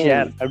ஃப்ரெஷ்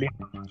ஏர்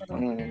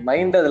அப்படின்னு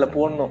மைண்ட் அதுல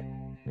போடணும்.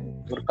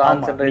 ஒரு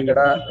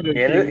கான்சென்ட்ரேட்டடா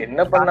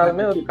என்ன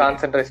பண்ணாலுமே ஒரு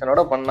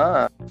கான்சென்ட்ரேஷனோட பண்ணா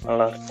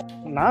நல்லா இருக்கும்.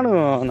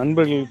 நானும்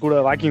நண்பர்கள் கூட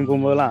வாக்கிங்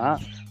போகும்போதெல்லாம்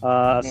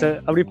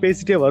அப்படி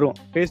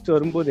பேசிட்டு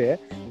வரும்போது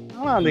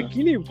ஆனா அந்த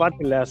கிளி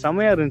பாத்துல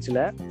செமையா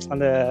இருந்துச்சுல,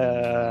 அந்த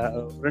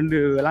 2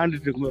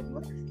 விளையாண்டுட்டு இருக்கும்போது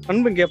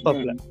நண்பன்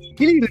கேட்பாப்புல,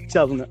 கிளி இருந்துச்சு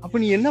அப்படின்னு.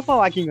 அப்ப நீ என்னப்பா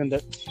வாக்கிங் வந்த?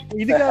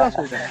 இதுக்காக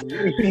சொல்றேன்.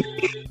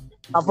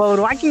 அப்ப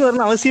ஒரு வாக்கிங்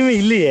வரணும் அவசியமே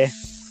இல்லையே.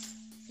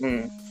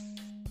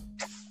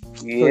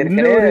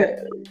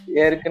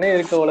 ஏற்கனவே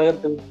இருக்க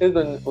உலகத்தை விட்டு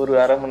கொஞ்சம் ஒரு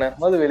அரை மணி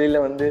நேரமாவது வெளியில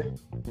வந்து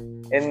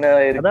என்ன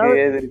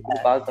இருக்கு ஏது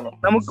இருக்கு பாக்கணும்.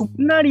 நமக்கு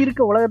முன்னாடி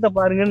இருக்க உலகத்தை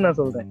பாருங்கன்னு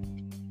நான் சொல்றேன்.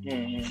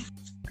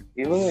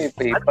 இவங்க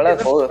இப்பெல்லாம்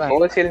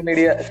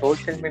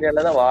சோசியல்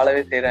மீடியாலதான்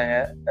வாழவே செய்யறாங்க.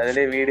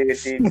 அதுலயே வீடு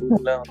கட்டி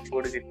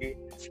கூடு கட்டி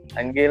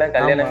அங்கேயெல்லாம்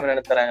கல்யாணம்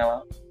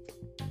நடத்துறாங்களாம்.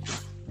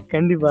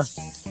 கண்டிப்பா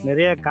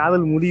நிறைய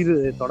காதல் முடியுது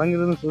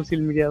தொடங்குறதும்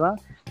சோசியல் மீடியா தான்,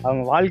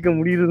 அவங்க வாழ்க்கை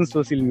முடியறதும்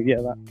சோசியல் மீடியா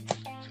தான்.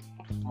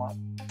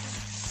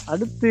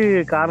 அடுத்து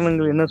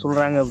காரணங்கள் என்ன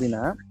சொல்றாங்க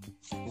அப்படின்னா,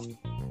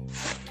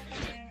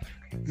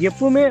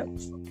 எப்பவுமே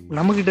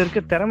நம்ம கிட்ட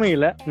இருக்க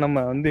திறமையில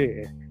நம்ம வந்து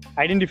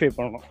ஐடென்டிஃபை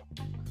பண்ணணும்.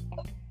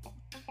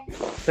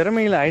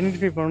 திறமையில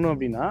ஐடென்டிஃபை பண்ணணும்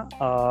அப்படின்னா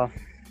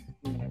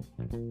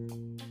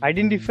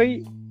ஐடென்டிஃபை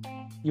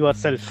யுவர்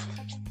செல்ஃப்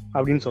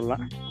அப்படின்னு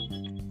சொல்லலாம்.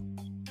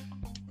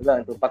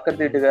 இப்போ பக்கத்து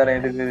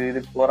வீட்டுக்காரன்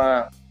இதுக்கு போறான்,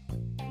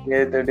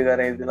 எதிர்த்து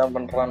வீட்டுக்காரன் இதெல்லாம்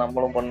பண்றான்,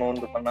 நம்மளும்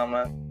பண்ணுவோம்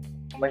பண்ணாம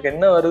நமக்கு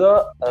என்ன வருதோ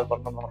அதை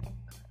பண்ணணும்.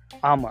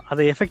 ஆமா,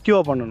 அதை எஃபெக்டிவா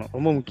பண்ணணும்,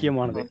 ரொம்ப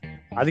முக்கியமானது.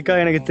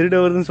 அதுக்காக எனக்கு திருட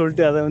வருதுன்னு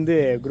சொல்லிட்டு அதை வந்து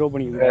க்ரோ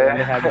பண்ணிக்கிட்டு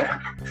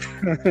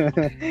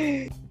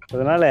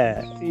அதனால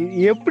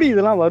எப்படி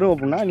இதெல்லாம் வரும்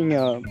அப்படின்னா, நீங்க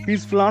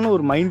பீஸ்ஃபுல்லான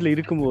ஒரு மைண்ட்ல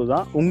இருக்கும்போது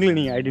தான் உங்களை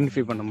நீங்க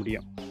ஐடென்டிஃபை பண்ண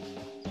முடியும்.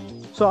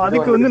 ஸோ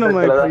அதுக்கு வந்து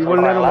நம்ம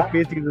இவ்வளவு நேரம்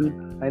பேசிக்கிறது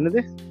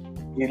என்னது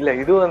இல்ல,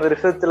 இதுவும் அந்த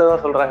ரிசர்ச்ல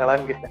தான்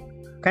சொல்றாங்களான்னு கேட்டேன்.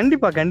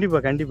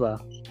 கண்டிப்பா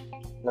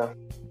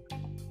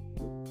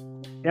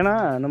ஏன்னா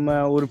நம்ம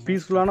ஒரு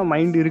பீஸ்ஃபுல்லான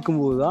மைண்ட்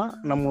இருக்கும்போது தான்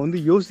நம்ம வந்து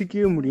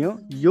யோசிக்கவே முடியும்.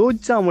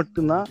 யோசிச்சா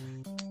மட்டும்தான்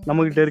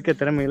நம்ம கிட்ட இருக்க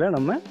திறமையில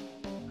நம்ம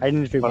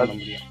ஐடென்டிஃபை பண்ண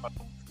முடியும்.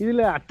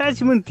 இதுல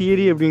அட்டாச்மெண்ட்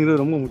தியரி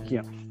அப்படிங்கிறது ரொம்ப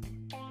முக்கியம்.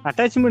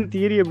 அட்டாச்மெண்ட்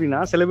தியரி அப்படின்னா,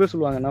 சில பேர்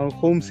சொல்லுவாங்க நான்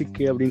ஹோம்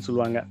சிக்கு அப்படின்னு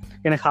சொல்லுவாங்க,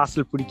 எனக்கு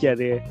ஹாஸ்டல்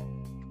பிடிக்காது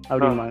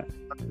அப்படின்பாங்க.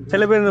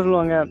 சில பேர் என்ன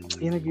சொல்லுவாங்க,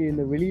 எனக்கு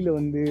இந்த வெளியில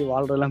வந்து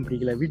வாழ்றதெல்லாம்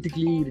பிடிக்கல,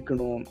 வீட்டுக்குள்ளேயே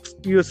இருக்கணும்,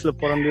 யூஎஸ்ல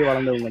பிறந்து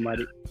வளர்ந்தவங்க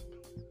மாதிரி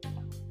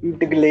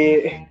வீட்டுக்குள்ளேயே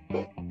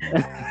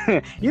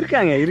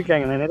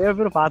இருக்காங்க. நான் நிறைய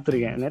பேர்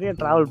பார்த்துருக்கேன். நிறைய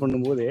டிராவல்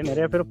பண்ணும்போது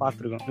நிறைய பேர்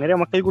பார்த்துருக்கோம். நிறைய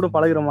மக்கள் கூட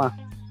பழகுறோமா,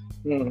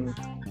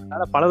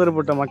 அதனால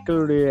பலதரப்பட்ட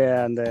மக்களுடைய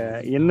அந்த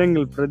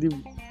எண்ணங்கள்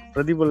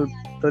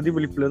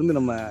பிரதிபலிப்புல இருந்து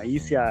நம்ம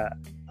ஈஸியா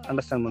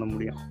அண்டர்ஸ்டாண்ட் பண்ண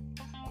முடியும்.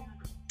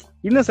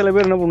 இன்னும் சில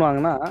பேர் என்ன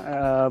பண்ணுவாங்கன்னா,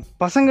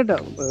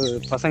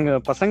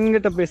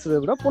 பசங்கிட்ட பேசுறதை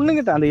விட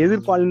பொண்ணுங்கிட்ட அந்த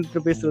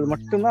எதிர்பாலிட்ட பேசுறது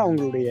மட்டும்தான்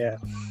அவங்களுடைய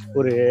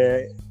ஒரு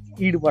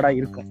ஈடுபாடா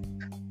இருக்கும்.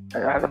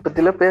 அதை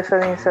பத்தில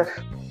பேசாதீங்க சார்.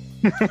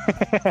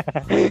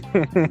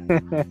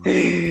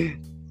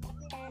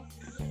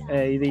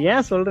 இது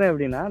ஏன் சொல்றேன்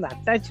அப்படின்னா, அந்த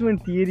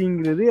அட்டாச்மெண்ட்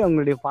தியரிங்கிறது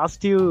அவங்களுடைய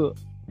பாசிட்டிவ்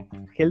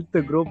ஹெல்த்தை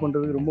க்ரோ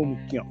பண்றதுக்கு ரொம்ப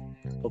முக்கியம்.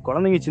 இப்போ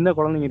குழந்தைங்க, சின்ன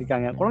குழந்தைங்க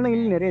இருக்காங்க,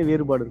 குழந்தைங்களுக்கு நிறைய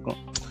வேறுபாடு இருக்கும்.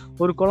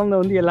 ஒரு குழந்தை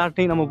வந்து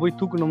எல்லார்ட்டையும் நம்ம போய்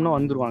தூக்கணும்னா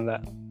வந்துருவாங்க.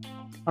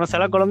 ஆனா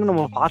சில குழந்தை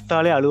நம்ம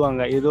பார்த்தாலே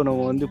அழுவாங்க, ஏதோ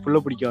நம்ம வந்து புள்ள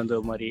பிடிக்க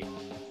வந்த மாதிரி.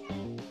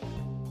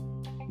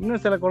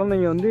 இன்னும் சில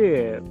குழந்தைங்க வந்து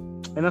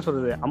என்ன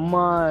சொல்றது,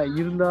 அம்மா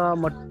இருந்தா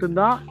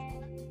மட்டும்தான்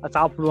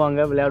சாப்பிடுவாங்க,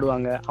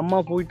 விளையாடுவாங்க. அம்மா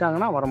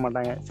போயிட்டாங்கன்னா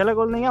வரமாட்டாங்க. சில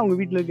குழந்தைங்க அவங்க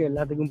வீட்டில் இருக்க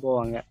எல்லாத்துக்கும்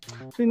போவாங்க.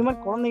 ஸோ இந்த மாதிரி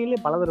குழந்தைங்களே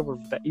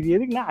பலதரப்பட்ட. இது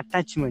எதுக்குன்னா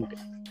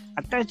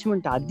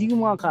அட்டாச்மெண்ட்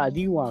அதிகமாக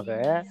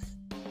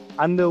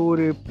அந்த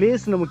ஒரு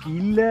பிளேஸ் நமக்கு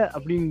இல்லை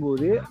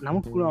அப்படிங்கும்போது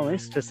நமக்குள்ளாவே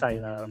ஸ்ட்ரெஸ்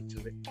ஆகிட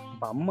ஆரம்பிச்சிது.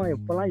 இப்போ அம்மா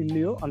எப்போல்லாம்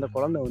இல்லையோ அந்த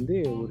குழந்தை வந்து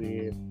ஒரு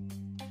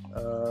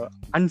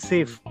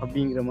அன்சேஃப்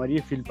அப்படிங்கிற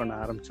மாதிரியே ஃபீல் பண்ண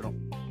ஆரம்பிச்சிடும்.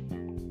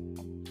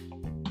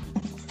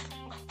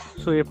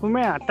 ஸோ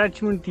எப்பவுமே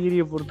அட்டாச்மெண்ட்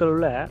தியரியை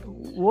பொறுத்தளவில்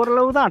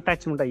ஓரளவு தான்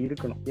அட்டாச்மெண்ட்டாக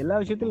இருக்கணும். எல்லா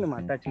விஷயத்திலும் நம்ம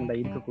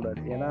அட்டாச்மெண்ட்டாக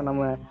இருக்கக்கூடாது. ஏன்னா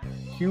நம்ம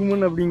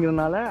ஹியூமன்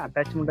அப்படிங்கிறதுனால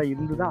அட்டாச்மெண்ட்டாக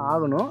இருந்து தான்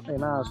ஆகணும்.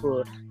 ஏன்னா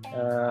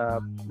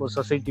ஒரு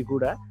சொசைட்டி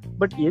கூட.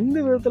 பட் எந்த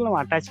விதத்தில் நம்ம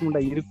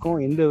அட்டாச்மெண்ட்டாக இருக்கோம்,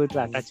 எந்த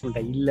விதத்தில்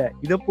அட்டாச்மெண்ட்டாக இல்லை,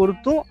 இதை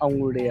பொறுத்தும்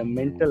அவங்களுடைய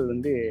மென்டல்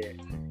வந்து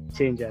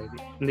சேஞ்ச் ஆகுது.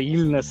 இந்த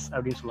இல்னஸ்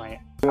அப்படின்னு சொல்லுவாங்க.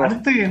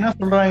 அடுத்து என்ன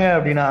சொல்றாங்க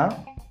அப்படின்னா,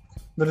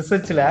 இந்த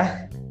ரிசர்ச்சில்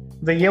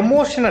இந்த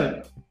எமோஷனல்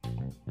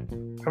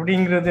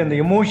அப்படிங்கிறது, அந்த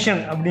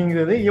எமோஷன்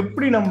அப்படிங்கிறது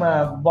எப்படி நம்ம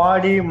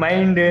பாடி,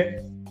 மைண்டு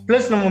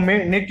பிளஸ் நம்ம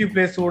நேட்டிவ்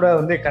பிளேஸோட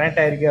வந்து கனெக்ட்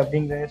ஆயிருக்கு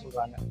அப்படிங்கிறதே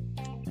சொல்றாங்க.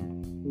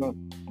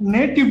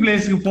 நேட்டிவ்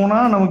பிளேஸுக்கு போனா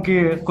நமக்கு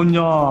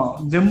கொஞ்சம்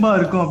ஜெம்பா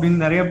இருக்கும்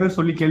அப்படின்னு நிறைய பேர்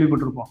சொல்லி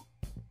கேள்விப்பட்டிருப்போம்.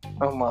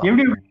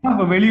 எப்படி அப்படின்னா,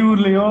 இப்ப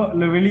வெளியூர்லயோ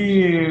இல்ல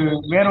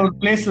வேற ஒரு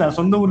பிளேஸ்ல,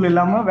 சொந்த ஊர்ல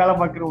இல்லாம வேலை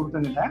பார்க்குற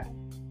ஒருத்தங்கிட்ட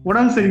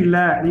உடம்பு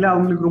சரியில்லை, இல்ல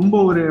அவங்களுக்கு ரொம்ப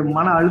ஒரு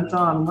மன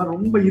அழுத்தம் அந்த மாதிரி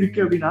ரொம்ப இருக்கு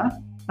அப்படின்னா,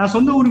 நான்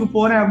சொந்த ஊருக்கு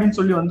போறேன் அப்படின்னு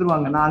சொல்லி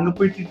வந்துருவாங்க. நான் அங்க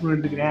போய் ட்ரீட்மெண்ட்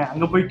எடுத்துக்கிறேன்,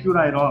 அங்க போய் கியூர்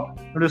ஆயிரும்,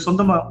 என்னுடைய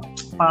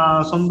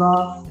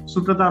சொந்தம்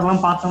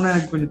சுற்றத்தாரெல்லாம் பார்த்தோம்னா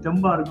எனக்கு கொஞ்சம்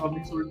தெம்பா இருக்கும்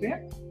அப்படின்னு சொல்லிட்டு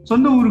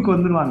சொந்த ஊருக்கு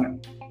வந்துருவாங்க.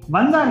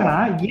 வந்தாங்கன்னா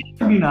ஏன்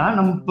அப்படின்னா,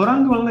 நம்ம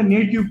பிறந்து வளர்ந்த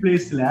நேட்டிவ்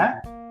பிளேஸ்ல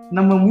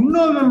நம்ம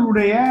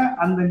முன்னோர்களுடைய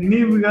அந்த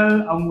நினைவுகள்,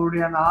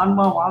 அவங்களுடைய அந்த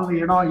ஆன்மா வாழ்ந்த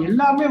இடம்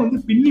எல்லாமே வந்து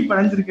பின்னி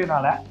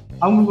படைஞ்சிருக்கிறதுனால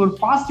அவங்களுக்கு ஒரு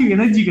பாசிட்டிவ்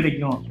எனர்ஜி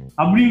கிடைக்கும்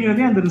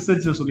அப்படிங்கிறதே அந்த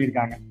ரிசர்ச்ல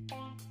சொல்லியிருக்காங்க.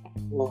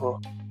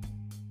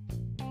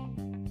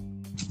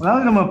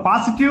 அதாவது நம்ம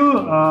பாசிட்டிவ்,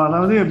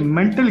 அதாவது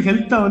மென்டல்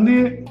ஹெல்த்தை வந்து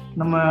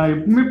நம்ம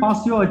எப்பவுமே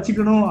பாசிட்டிவா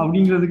வச்சுக்கணும்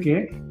அப்படிங்கிறதுக்கு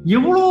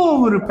எவ்வளோ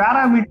ஒரு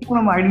பேராமீட்டர்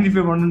நம்ம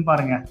ஐடென்டிஃபை பண்ணணும்னு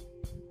பாருங்க.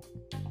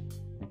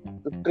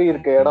 சுற்றி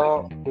இருக்க இடம்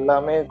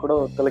எல்லாமே கூட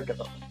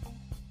ஒத்துழைக்கணும்.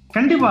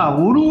 கண்டிப்பா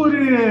ஒரு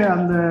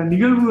அந்த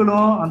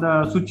நிகழ்வுகளும் அந்த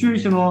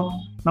சுச்சுவேஷனும்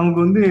நமக்கு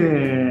வந்து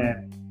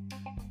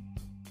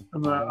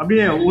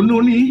அப்படியே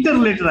ஒண்ணு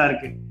இன்டர்ரிலேட்டடா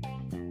இருக்கு.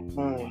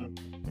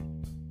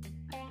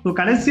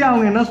 கடைசியா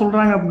அவங்க என்ன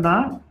சொல்றாங்க அப்படின்னா,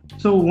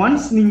 ஸோ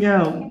ஒன்ஸ் நீங்க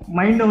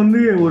மைண்டை வந்து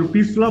ஒரு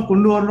பீஸ்ஃபுல்லா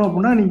கொண்டு வரணும்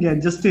அப்படின்னா நீங்க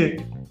ஜஸ்ட்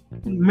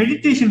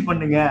மெடிடேஷன்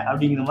பண்ணுங்க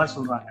அப்படிங்கிற மாதிரி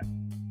சொல்றாங்க.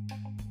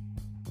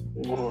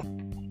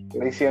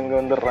 அங்க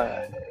வந்துடுறாங்க.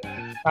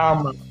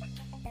 ஆமா,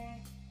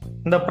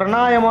 இந்த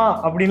பிராணாயாமா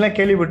அப்படின்லாம்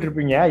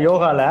கேள்விப்பட்டிருப்பீங்க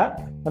யோகால.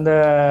 அந்த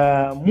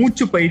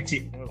மூச்சு பயிற்சி,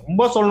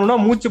 ரொம்ப சொல்லணும்னா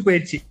மூச்சு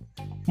பயிற்சி,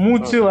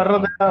 மூச்சு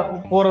வர்றத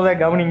போறத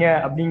கவனிங்க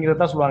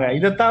அப்படிங்கறதான் சொல்லுவாங்க.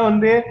 இதைத்தான்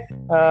வந்து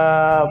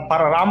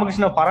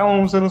ராமகிருஷ்ண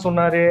பரமஹம்சரும்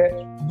சொன்னாரு,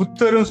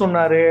 புத்தரும்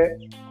சொன்னாரு.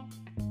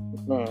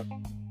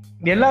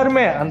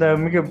 எல்லாருமே அந்த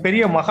மிக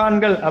பெரிய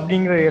மகான்கள்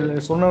அப்படிங்கிற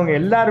சொன்னவங்க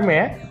எல்லாருமே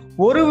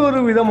ஒரு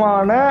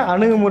விதமான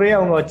அணுகுமுறையை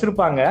அவங்க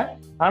வச்சிருப்பாங்க.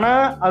 ஆனா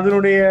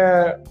அதனுடைய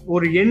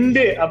ஒரு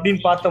எண்டு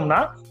அப்படின்னு பார்த்தோம்னா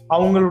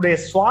அவங்களுடைய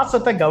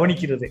சுவாசத்தை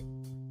கவனிக்கிறது.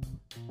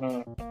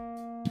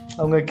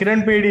 அவங்க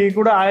கிரண் பேடி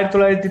கூட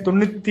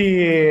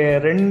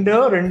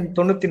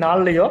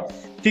 1992-94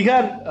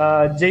 திகார்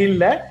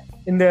ஜெயில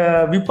இந்த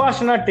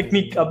விபாஷனா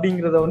டெக்னிக்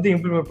அப்படிங்கிறத வந்து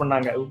இம்ப்ளிமெண்ட்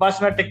பண்ணாங்க.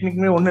 விபாஷனா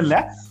டெக்னிக்னு ஒண்ணும் இல்ல,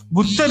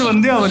 புத்தர்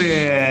வந்து அவரு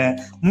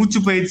மூச்சு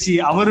பயிற்சி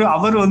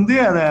அவர் வந்து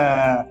அத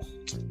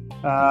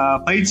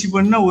பயிற்சி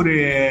பண்ண ஒரு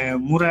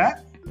முறை.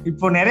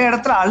 இப்போ நிறைய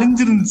இடத்துல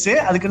அழிஞ்சிருந்துச்சு.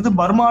 அதுக்கடுத்து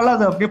பர்மால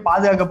அது அப்படியே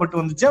பாதுகாக்கப்பட்டு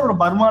வந்துச்சு.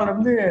 அப்புறம் பர்மால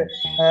இருந்து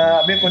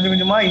அப்படியே கொஞ்சம்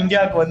கொஞ்சமா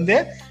இந்தியாவுக்கு வந்து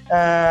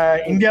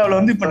இந்தியாவில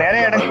வந்து இப்ப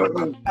நிறைய இடங்கள்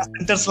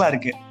சென்டர்ஸ் எல்லாம்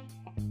இருக்கு.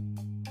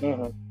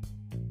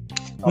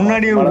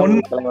 முன்னாடி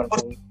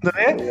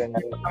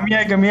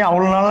கம்மியா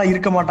அவ்வளவு நாளா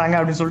இருக்க மாட்டாங்க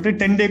அப்படின்னு சொல்லிட்டு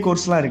 10 day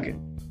கோர்ஸ் எல்லாம் இருக்கு.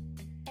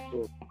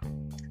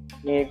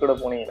 நீ கூட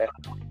போனீங்களே,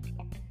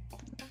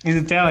 இது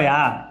தேவையா?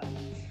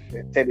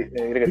 சரி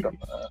இருக்கட்டும்.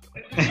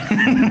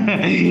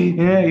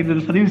 இது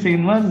பதிவு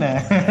செய்யணுமா இல்ல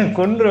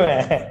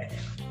கொன்றுவேன்.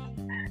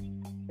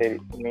 சரி,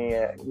 நீங்க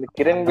இந்த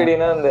கிரண்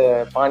பேடினா இந்த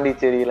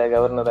பாண்டிச்சேரியில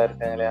கவர்னரா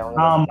இருக்காங்களே அவங்க.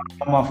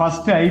 ஆமா,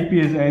 ஃபர்ஸ்ட்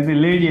ஐபிஎஸ், இது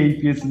லேடி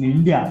ஐபிஎஸ் இன்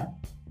இந்தியா.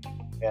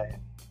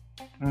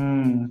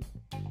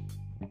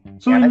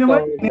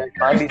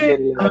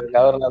 பாண்டிச்சேரியில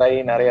கவர்னர் ஆகி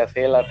நிறைய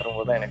செயலாற்றும்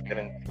போதுதான் எனக்கு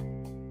தெரிஞ்சு.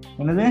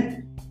 என்னது?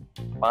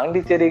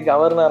 பாண்டிச்சேரி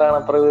கவர்னர்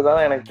ஆன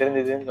பிறகுதான் எனக்கு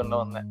தெரிஞ்சதுன்னு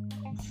சொன்ன வந்தேன்.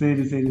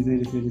 சரி சரி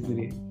சரி சரி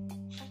சரி.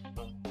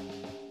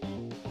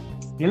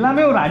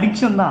 எல்லாமே ஒரு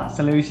அடிக்ஷன் தான்.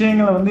 சில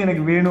விஷயங்களை வந்து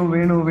எனக்கு வேணும்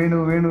வேணும்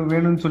வேணும் வேணும்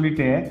வேணும்னு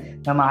சொல்லிட்டு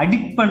நம்ம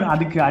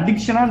அதுக்கு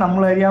அடிக்ஷனா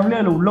நம்மள அறியாமலே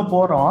அதுல உள்ள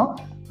போறோம்.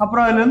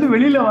 அப்புறம் அதுல இருந்து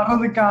வெளியில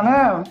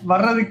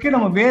வர்றதுக்கு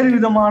நம்ம வேறு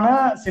விதமான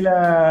சில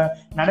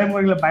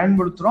நடைமுறைகளை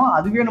பயன்படுத்துறோம்.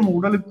 அதுவே நம்ம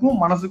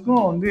உடலுக்கும்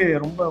மனசுக்கும் வந்து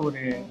ரொம்ப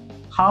ஒரு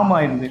ஹார்ம்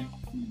ஆயிடுது.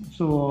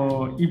 ஸோ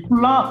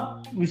இப்படிலாம்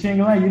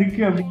விஷயங்கள்லாம்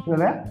இருக்கு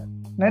அப்படின்றத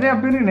நிறைய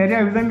பேர் நிறைய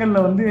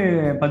விதங்கள்ல வந்து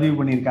பதிவு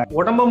பண்ணியிருக்காங்க.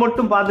 உடம்ப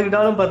மட்டும்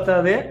பார்த்துக்கிட்டாலும்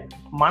பத்தாது,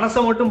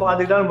 மனசை மட்டும்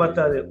பார்த்துக்கிட்டாலும்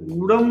பத்தாது.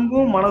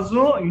 உடம்பும்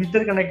மனசும்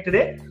இன்டர்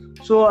கனெக்டடு.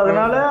 ஸோ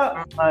அதனால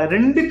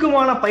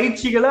ரெண்டுக்குமான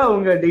பயிற்சிகளை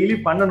அவங்க டெய்லி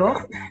பண்ணணும்.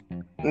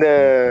 இந்த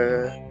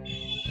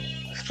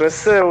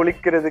ஸ்ட்ரெஸ்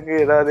ஒழிக்கிறதுக்கு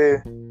ஏதாவது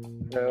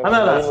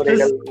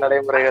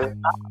நடைமுறைகள்?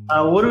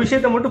 ஒரு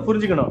விஷயத்த மட்டும்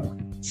புரிஞ்சுக்கணும்.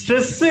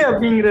 ஸ்ட்ரெஸ்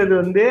அப்படிங்கிறது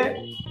வந்து,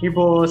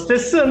 இப்போ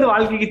ஸ்ட்ரெஸ் வந்து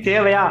வாழ்க்கைக்கு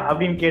தேவையா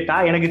அப்படின்னு கேட்டா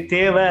எனக்கு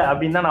தேவை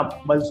அப்படின்னு தான் நான்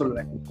பதில்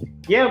சொல்லுவேன்.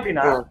 ஏன்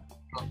அப்படின்னா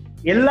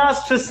எல்லா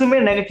ஸ்ட்ரெஸ்ஸுமே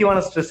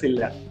நெகட்டிவான ஸ்ட்ரெஸ்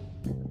இல்ல.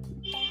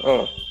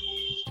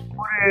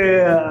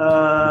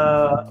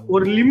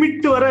 ஒரு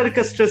லிமிட் வர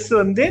இருக்க ஸ்ட்ரெஸ்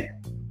வந்து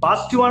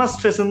பாசிட்டிவான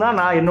ஸ்ட்ரெஸ் தான்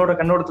நான் என்னோட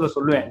கண்ணோட்டத்துல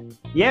சொல்லுவேன்.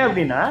 ஏன்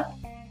அப்படின்னா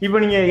இப்ப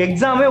நீங்க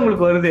எக்ஸாமே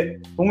உங்களுக்கு வருது,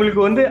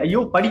 உங்களுக்கு வந்து ஐயோ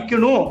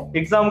படிக்கணும்,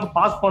 எக்ஸாமுக்கு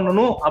பாஸ்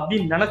பண்ணணும்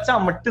அப்படின்னு நினைச்சா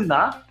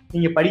மட்டும்தான்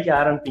நீங்க படிக்க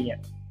ஆரம்பிப்பீங்க.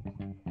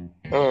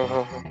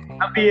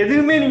 அப்படி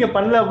எதுவுமே நீங்க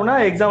பண்ணல அப்படின்னா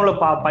எக்ஸாம்ல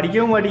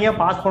படிக்கவும் மாட்டீங்க,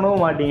 பாஸ்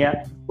பண்ணவும் மாட்டீங்க.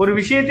 ஒரு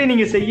விஷயத்தை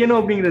நீங்க செய்யணும்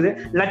அப்படிங்கிறது,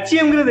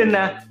 லட்சியம்ங்கிறது என்ன,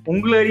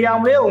 உங்களை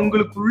அறியாமலே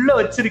உங்களுக்குள்ள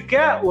வச்சிருக்க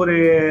ஒரு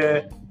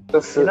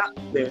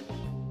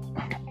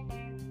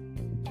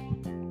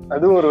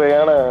அது ஒரு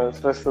வகையான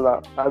ஸ்ட்ரெஸ் தான்.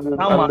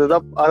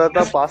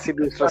 அதுதான்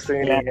பாசிட்டிவ்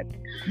ஸ்ட்ரெஸ்ங்கறீங்க.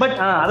 பட்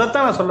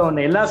அதத்தான் நான் சொல்ல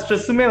வந்தேன். எல்லா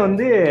ஸ்ட்ரெஸ்ஸுமே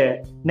வந்து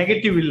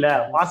நெகட்டிவ் இல்ல,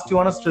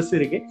 பாசிட்டிவான ஸ்ட்ரெஸ்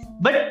இருக்கு.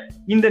 பட்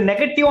இந்த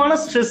நெகட்டிவான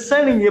ஸ்ட்ரெஸ்ஸை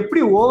நீங்க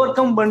எப்படி ஓவர்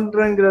கம்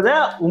பண்றங்கிறத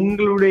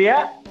உங்களுடைய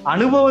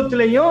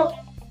அனுபவத்திலையும்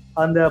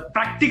அந்த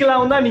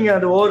ப்ராக்டிக்கலாவும் தான் நீங்க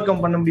அதை ஓவர்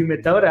கம் பண்ண முடியுமே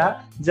தவிர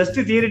ஜஸ்ட்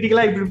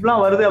தியரிட்டிக்கலா இப்படி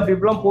இப்படிலாம் வருது அப்படி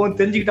இப்படிலாம் போகும்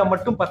தெரிஞ்சுக்கிட்டா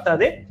மட்டும்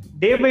பத்தாது.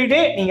 டே பை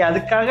டே நீங்க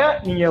அதுக்காக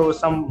நீங்க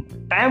சம்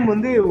டைம்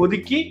வந்து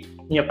ஒதுக்கி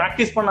நீங்க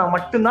ப்ராக்டிஸ் பண்ணா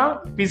மட்டும்தான்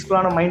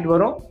பீஸ்ஃபுல்லான மைண்ட்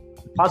வரும்,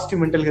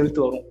 பாசிட்டிவ் மென்டல் ஹெல்த்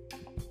வரும்.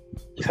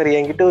 சரி,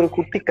 என்கிட்ட ஒரு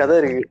குட்டி கதை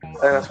இருக்கு,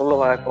 அதை நான் சொல்ல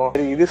வழக்கம்.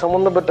 இது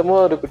சம்பந்தப்பட்டமோ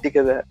ஒரு குட்டி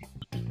கதை.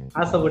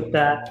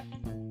 ஆசைப்பட்ட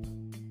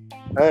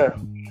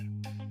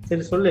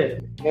சரி சொல்லு.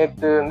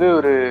 நேற்று வந்து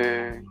ஒரு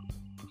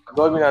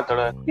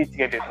கோபிநாத்தோட ஸ்பீச்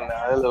கேட்டுட்டு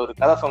இருந்தேன். அதுல ஒரு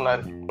கதை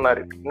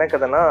சொன்னாரு. என்ன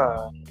கதைன்னா,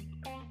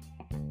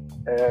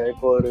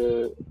 இப்போ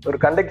ஒரு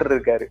கண்டக்டர்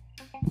இருக்காரு.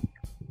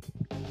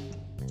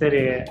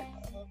 சரி,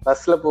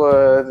 பஸ்ல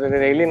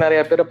டெய்லி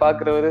நிறைய பேரை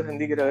பாக்குறவரு,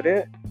 சந்திக்கிறவரு.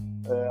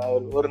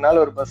 ஒரு நாள்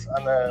ஒரு பஸ்,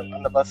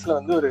 அந்த பஸ்ல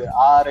வந்து ஒரு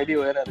 6 அடி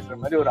உயரம் இருக்கிற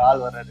மாதிரி ஒரு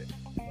ஆள் வர்றாரு.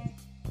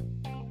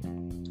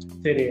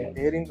 சரி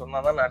சரின்னு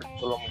சொன்னாதான் நான்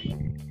அடுத்து சொல்ல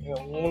முடியும்.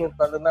 3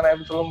 உட்கார்ந்து தான் நான்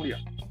எப்படி சொல்ல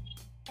முடியும்?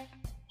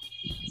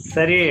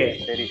 சரி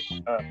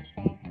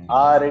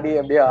 6 அடி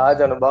அப்படியே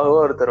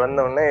ஆஜானுபாகவா ஒருத்தர்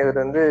வந்த உடனே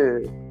இவர் வந்து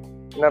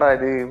என்னடா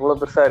இது இவ்வளவு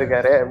பெருசா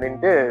இருக்காரு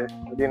அப்படின்ட்டு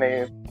அப்படின்னு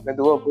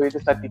மெதுவா போயிட்டு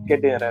சார்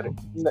டிக்கெட்டுங்கிறாரு.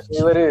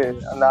 இவரு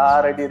அந்த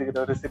 6 அடி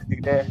இருக்கிறவரு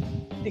சிரிச்சுக்கிட்டே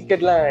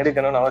டிக்கெட் எல்லாம்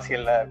எடுக்கணும்னு அவசியம்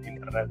இல்லை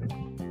அப்படின்றாரு.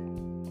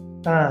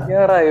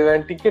 ஏறா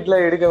இவன் டிக்கெட்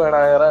எல்லாம் எடுக்க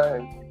வேணாம்,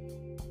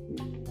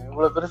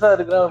 இவ்வளவு பெருசா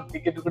இருக்கிறான்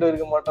டிக்கெட் கூட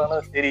எடுக்க மாட்டானா,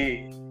 சரி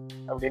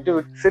அப்படின்ட்டு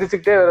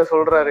சிரிச்சுக்கிட்டே வேற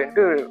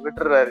சொல்றாருன்ட்டு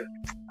விட்டுறாரு.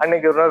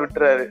 அன்னைக்கு ஒரு நாள்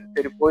விட்டுறாரு.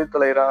 சரி போய்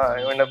தொலைறான்,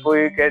 இவனை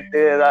போய் கேட்டு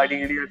ஏதாவது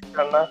அடிக்கடி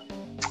அடிச்சான்னா,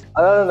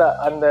 அதாவது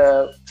அந்த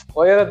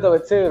உயரத்தை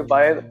வச்சு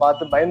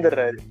பார்த்து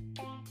பயந்துடுறாரு.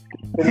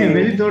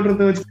 வெளி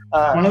தோற்றத்தை வச்சு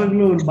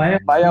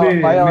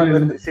பயம்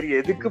வந்துருது. சரி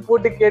எதுக்கு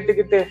போட்டு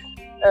கேட்டுக்கிட்டு,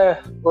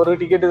 ஒரு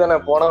டிக்கெட்டு தானே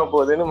போனா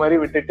போகுதுன்னு மாதிரி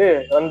விட்டுட்டு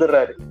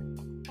வந்துடுறாரு.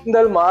 இந்த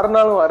ஆள்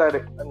மறுநாளும் வராரு.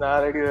 அந்த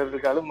 6 அடி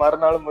இருக்காலும்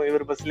மறுநாளும்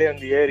இவர் பஸ்லயே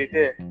வந்து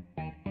ஏறிட்டு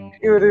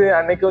இவரு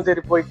அன்னைக்கும்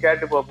சரி போய்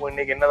கேட்டு பார்ப்போம்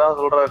இன்னைக்கு என்னதான்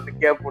சொல்றாரு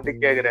கேட்போட்டு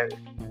கேக்குறாரு.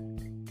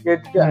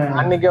 கேட்டுட்டு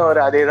அன்னைக்கும் அவர்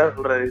அதே தான்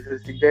சொல்றாரு,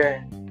 சிரிச்சுக்கிட்டு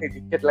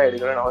டிக்கெட் எல்லாம்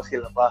எடுக்கணும்னு அவசியம்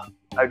இல்லப்பா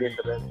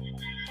அப்படின்றாரு.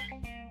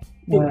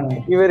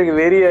 இவருக்கு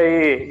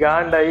வெறியாயி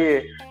காண்டாயி,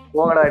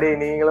 போங்கடா டே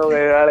நீங்களும்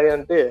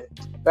வேலையான்ட்டு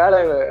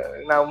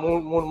நான்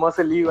 3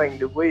 மாசம் லீவ்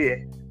வாங்கிட்டு போய்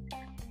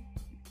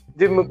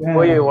ஜிம்முக்கு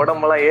போய்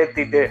உடம்பெல்லாம்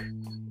ஏத்திட்டு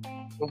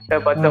முட்டை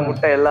பச்சை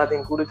முட்டை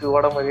எல்லாத்தையும் குடிச்சு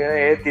உடம்பு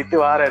ஏத்திட்டு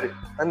வாராரு.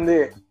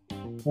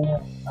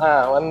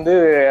 வந்து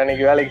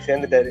அன்னைக்கு வேலைக்கு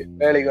சேர்ந்துட்டாரு.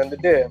 வேலைக்கு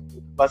வந்துட்டு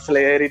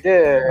பஸ்ல ஏறிட்டு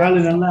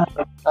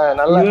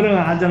நல்லா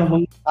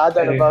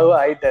ஆஜானுபாகு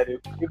ஆயிட்டாரு.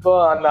 இப்போ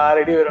அந்த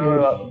 6 அடி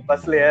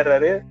பஸ்ல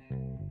ஏறாரு.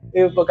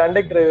 இப்ப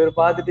கண்டக்டர் இவர்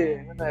பாத்துட்டு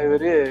என்ன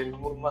இவரு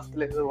 3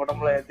 மாசத்துல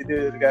உடம்புலாம் ஏத்திட்டு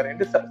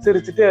இருக்காருன்ட்டு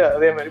சிரிச்சுட்டு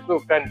அதே மாதிரி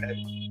போய்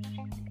உட்காந்துட்டாரு.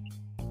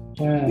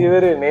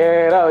 இவரு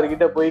நேரா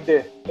அவர்கிட்ட போயிட்டு,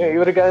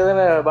 இவருக்காக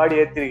தானே பாடி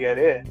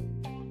ஏத்திருக்காரு,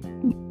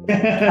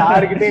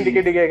 யாருக்கிட்டையும்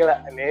டிக்கெட் கேட்கல,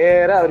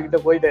 நேரா அவர்கிட்ட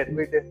போயிட்டு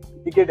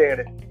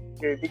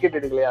டிக்கெட்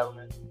எடுக்கலையா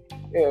அவங்க?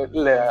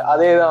 இல்ல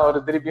அதேதான் அவரு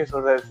திருப்பியும்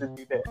சொல்றாரு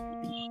சிரிச்சுக்கிட்டு,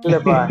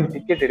 இல்லப்பா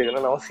டிக்கெட்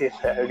எடுக்கணும்னு அவசியம்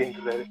இல்லை அப்படின்னு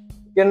சொல்றாரு.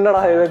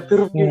 என்னடா இவன்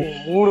திருப்பி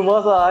 3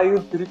 மாசம்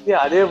ஆகியும் திருப்பி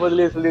அதே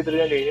பதிலே சொல்லிட்டு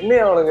இருக்காங்க.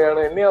 என்னையா அவனுக்கு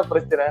வேணும், என்னையா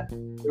பிரச்சனை,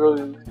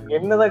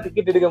 என்னதான்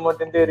டிக்கெட் எடுக்க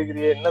மாட்டேன்ட்டே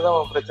இருக்கிறிய, என்னதான்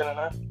அவன்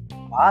பிரச்சனைனா,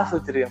 பாஸ்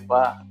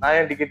வச்சிருக்கேன்ப்பா நான்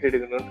ஏன் டிக்கெட்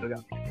எடுக்கணும்னு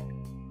இருக்கான்.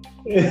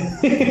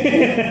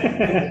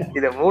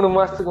 இத 3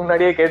 மாசத்துக்கு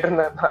முன்னாடியே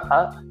கேட்டிருந்தான்னா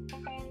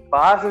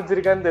பாஸ்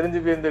வச்சிருக்கான்னு தெரிஞ்சு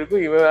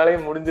போயிருந்திருக்கும், இவன்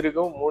வேலையும்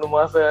முடிஞ்சிருக்கும். 3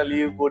 மாசம்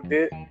லீவ் போட்டு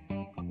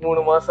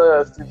 3 மாசம்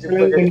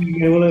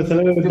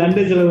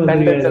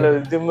செலவு,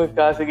 ஜிம்மு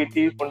காசு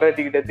கட்டி,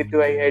 பொண்டாட்டிக்கிட்ட திட்டு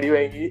வாங்கி, அடி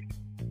வாங்கி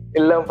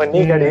எல்லாம் பண்ணி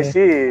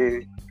கடைசி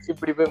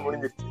இப்படி போய்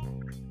முடிஞ்சிருச்சு.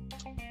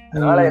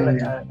 அதனால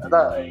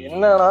அதான்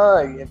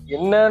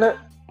என்னன்னு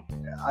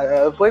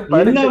போய்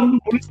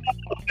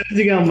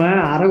தெரிஞ்சுக்காம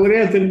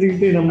அரைகுறையா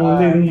தெரிஞ்சுக்கிட்டு நம்ம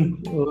வந்து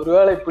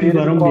ஒருவேளை இப்படி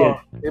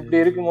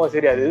இருக்குமோ,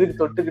 சரி அது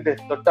எதுக்கு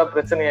தொட்டா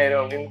பிரச்சனை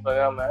ஆயிரும் அப்படின்னு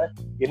பார்க்காம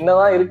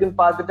என்னதான் இருக்குன்னு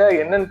பாத்துட்டா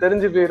என்னன்னு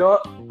தெரிஞ்சு போயிரும்,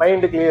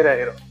 மைண்ட் கிளியர்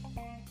ஆயிரும்.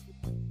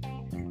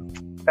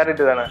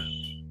 கரெக்ட் தானே?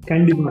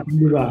 கண்டிப்பா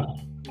கண்டிப்பா.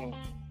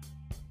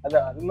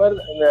 அதான் அது மாதிரி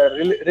இந்த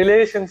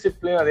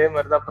ரிலேஷன்ஷிப்லயும் அதே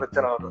மாதிரிதான்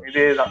பிரச்சனை வரும்.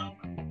 இதேதான்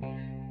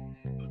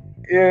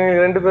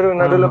 2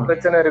 பேரும் நடுவுல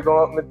பிரச்சனை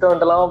இருக்கும்.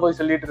 மித்தவன்ட்டெல்லாம் போய்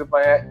சொல்லிட்டு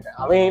இருப்பாங்க.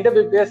 அவங்ககிட்ட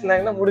போய்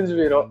பேசினாங்கன்னா முடிஞ்சு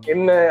போயிரும்.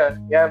 என்ன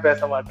ஏன் பேச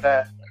மாட்ட,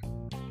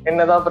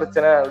 என்னதான்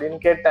பிரச்சனை அப்படின்னு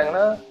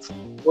கேட்டாங்கன்னா,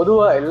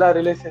 பொதுவா எல்லா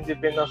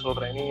ரிலேஷன்ஷிப்பையும் தான்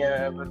சொல்றேன்.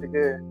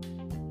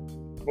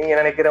 நீங்க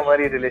நினைக்கிற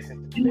மாதிரி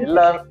ரிலேஷன்ஷிப்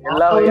எல்லா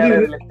வகையான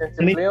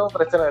ரிலேஷன்ஷிப்லயும்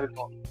பிரச்சனை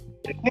இருக்கும்.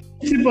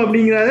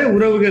 அப்படிங்கறதே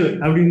உறவுகள்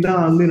அப்படின்னு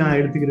தான் வந்து நான்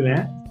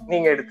எடுத்துக்கிடுவேன்.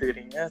 நீங்க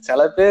எடுத்துக்கிறீங்க.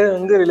 சில பேர்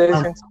வந்து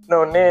ரிலேஷன்ஷிப்ன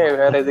உடனே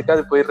வேற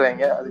எதுக்காவது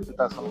போயிடுறாங்க. அதுக்கு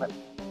தான் சொன்னேன்.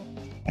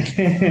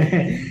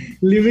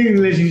 லிவிங்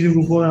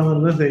ரிலேஷன்ஷிப் போகாம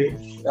இருந்தா சரி.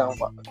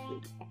 ஆமா,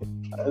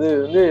 அது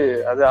வந்து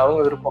அது அவங்க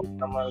விருப்பம்.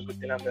 நம்ம அதை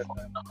பத்தி நான்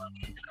பேசுறேன்.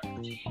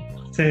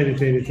 சரி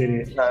சரி சரி.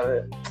 அது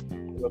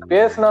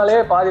பேசினாலே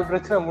பாதி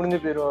பிரச்சனை முடிஞ்சு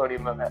போயிரும்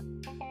அப்படிம்பாங்க.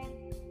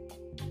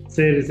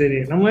 சரி சரி.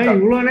 நம்ம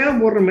இவ்வளவு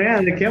நேரம் போடுறோமே,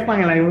 அதை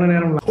கேட்பாங்களா? இவ்வளவு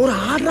நேரம் ஒரு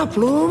ஆர்டரா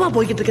ஃப்ளோவா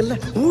போய்கிட்டு இருக்கல,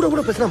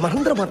 கூட பேசினா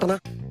மறந்துட மாட்டேனா?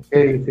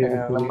 சரி சரி.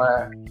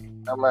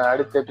 நம்ம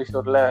அடுத்த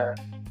எபிசோட்ல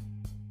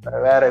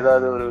வேற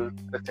ஏதாவது ஒரு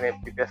பிரச்சனையை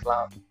பத்தி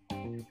பேசலாம்.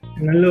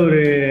 நல்ல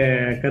ஒரு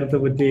கருத்தை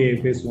பத்தி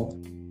பேசுவோம்.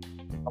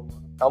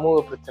 சமூக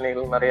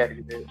பிரச்சனைகள் நிறைய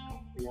இருக்குது.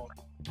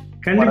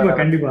 கண்டிப்பா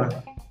கண்டிப்பா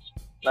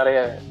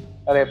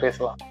நிறைய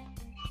பேசலாம்.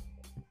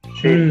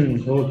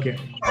 ஓகே,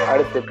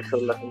 அடுத்த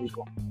எபிசோட்ல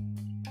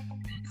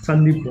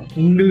சந்திப்போம்.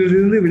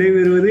 உங்களிலிருந்து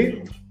விடைபெறுவது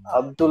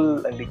அப்துல்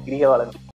அண்ட் கிரிகாலன்.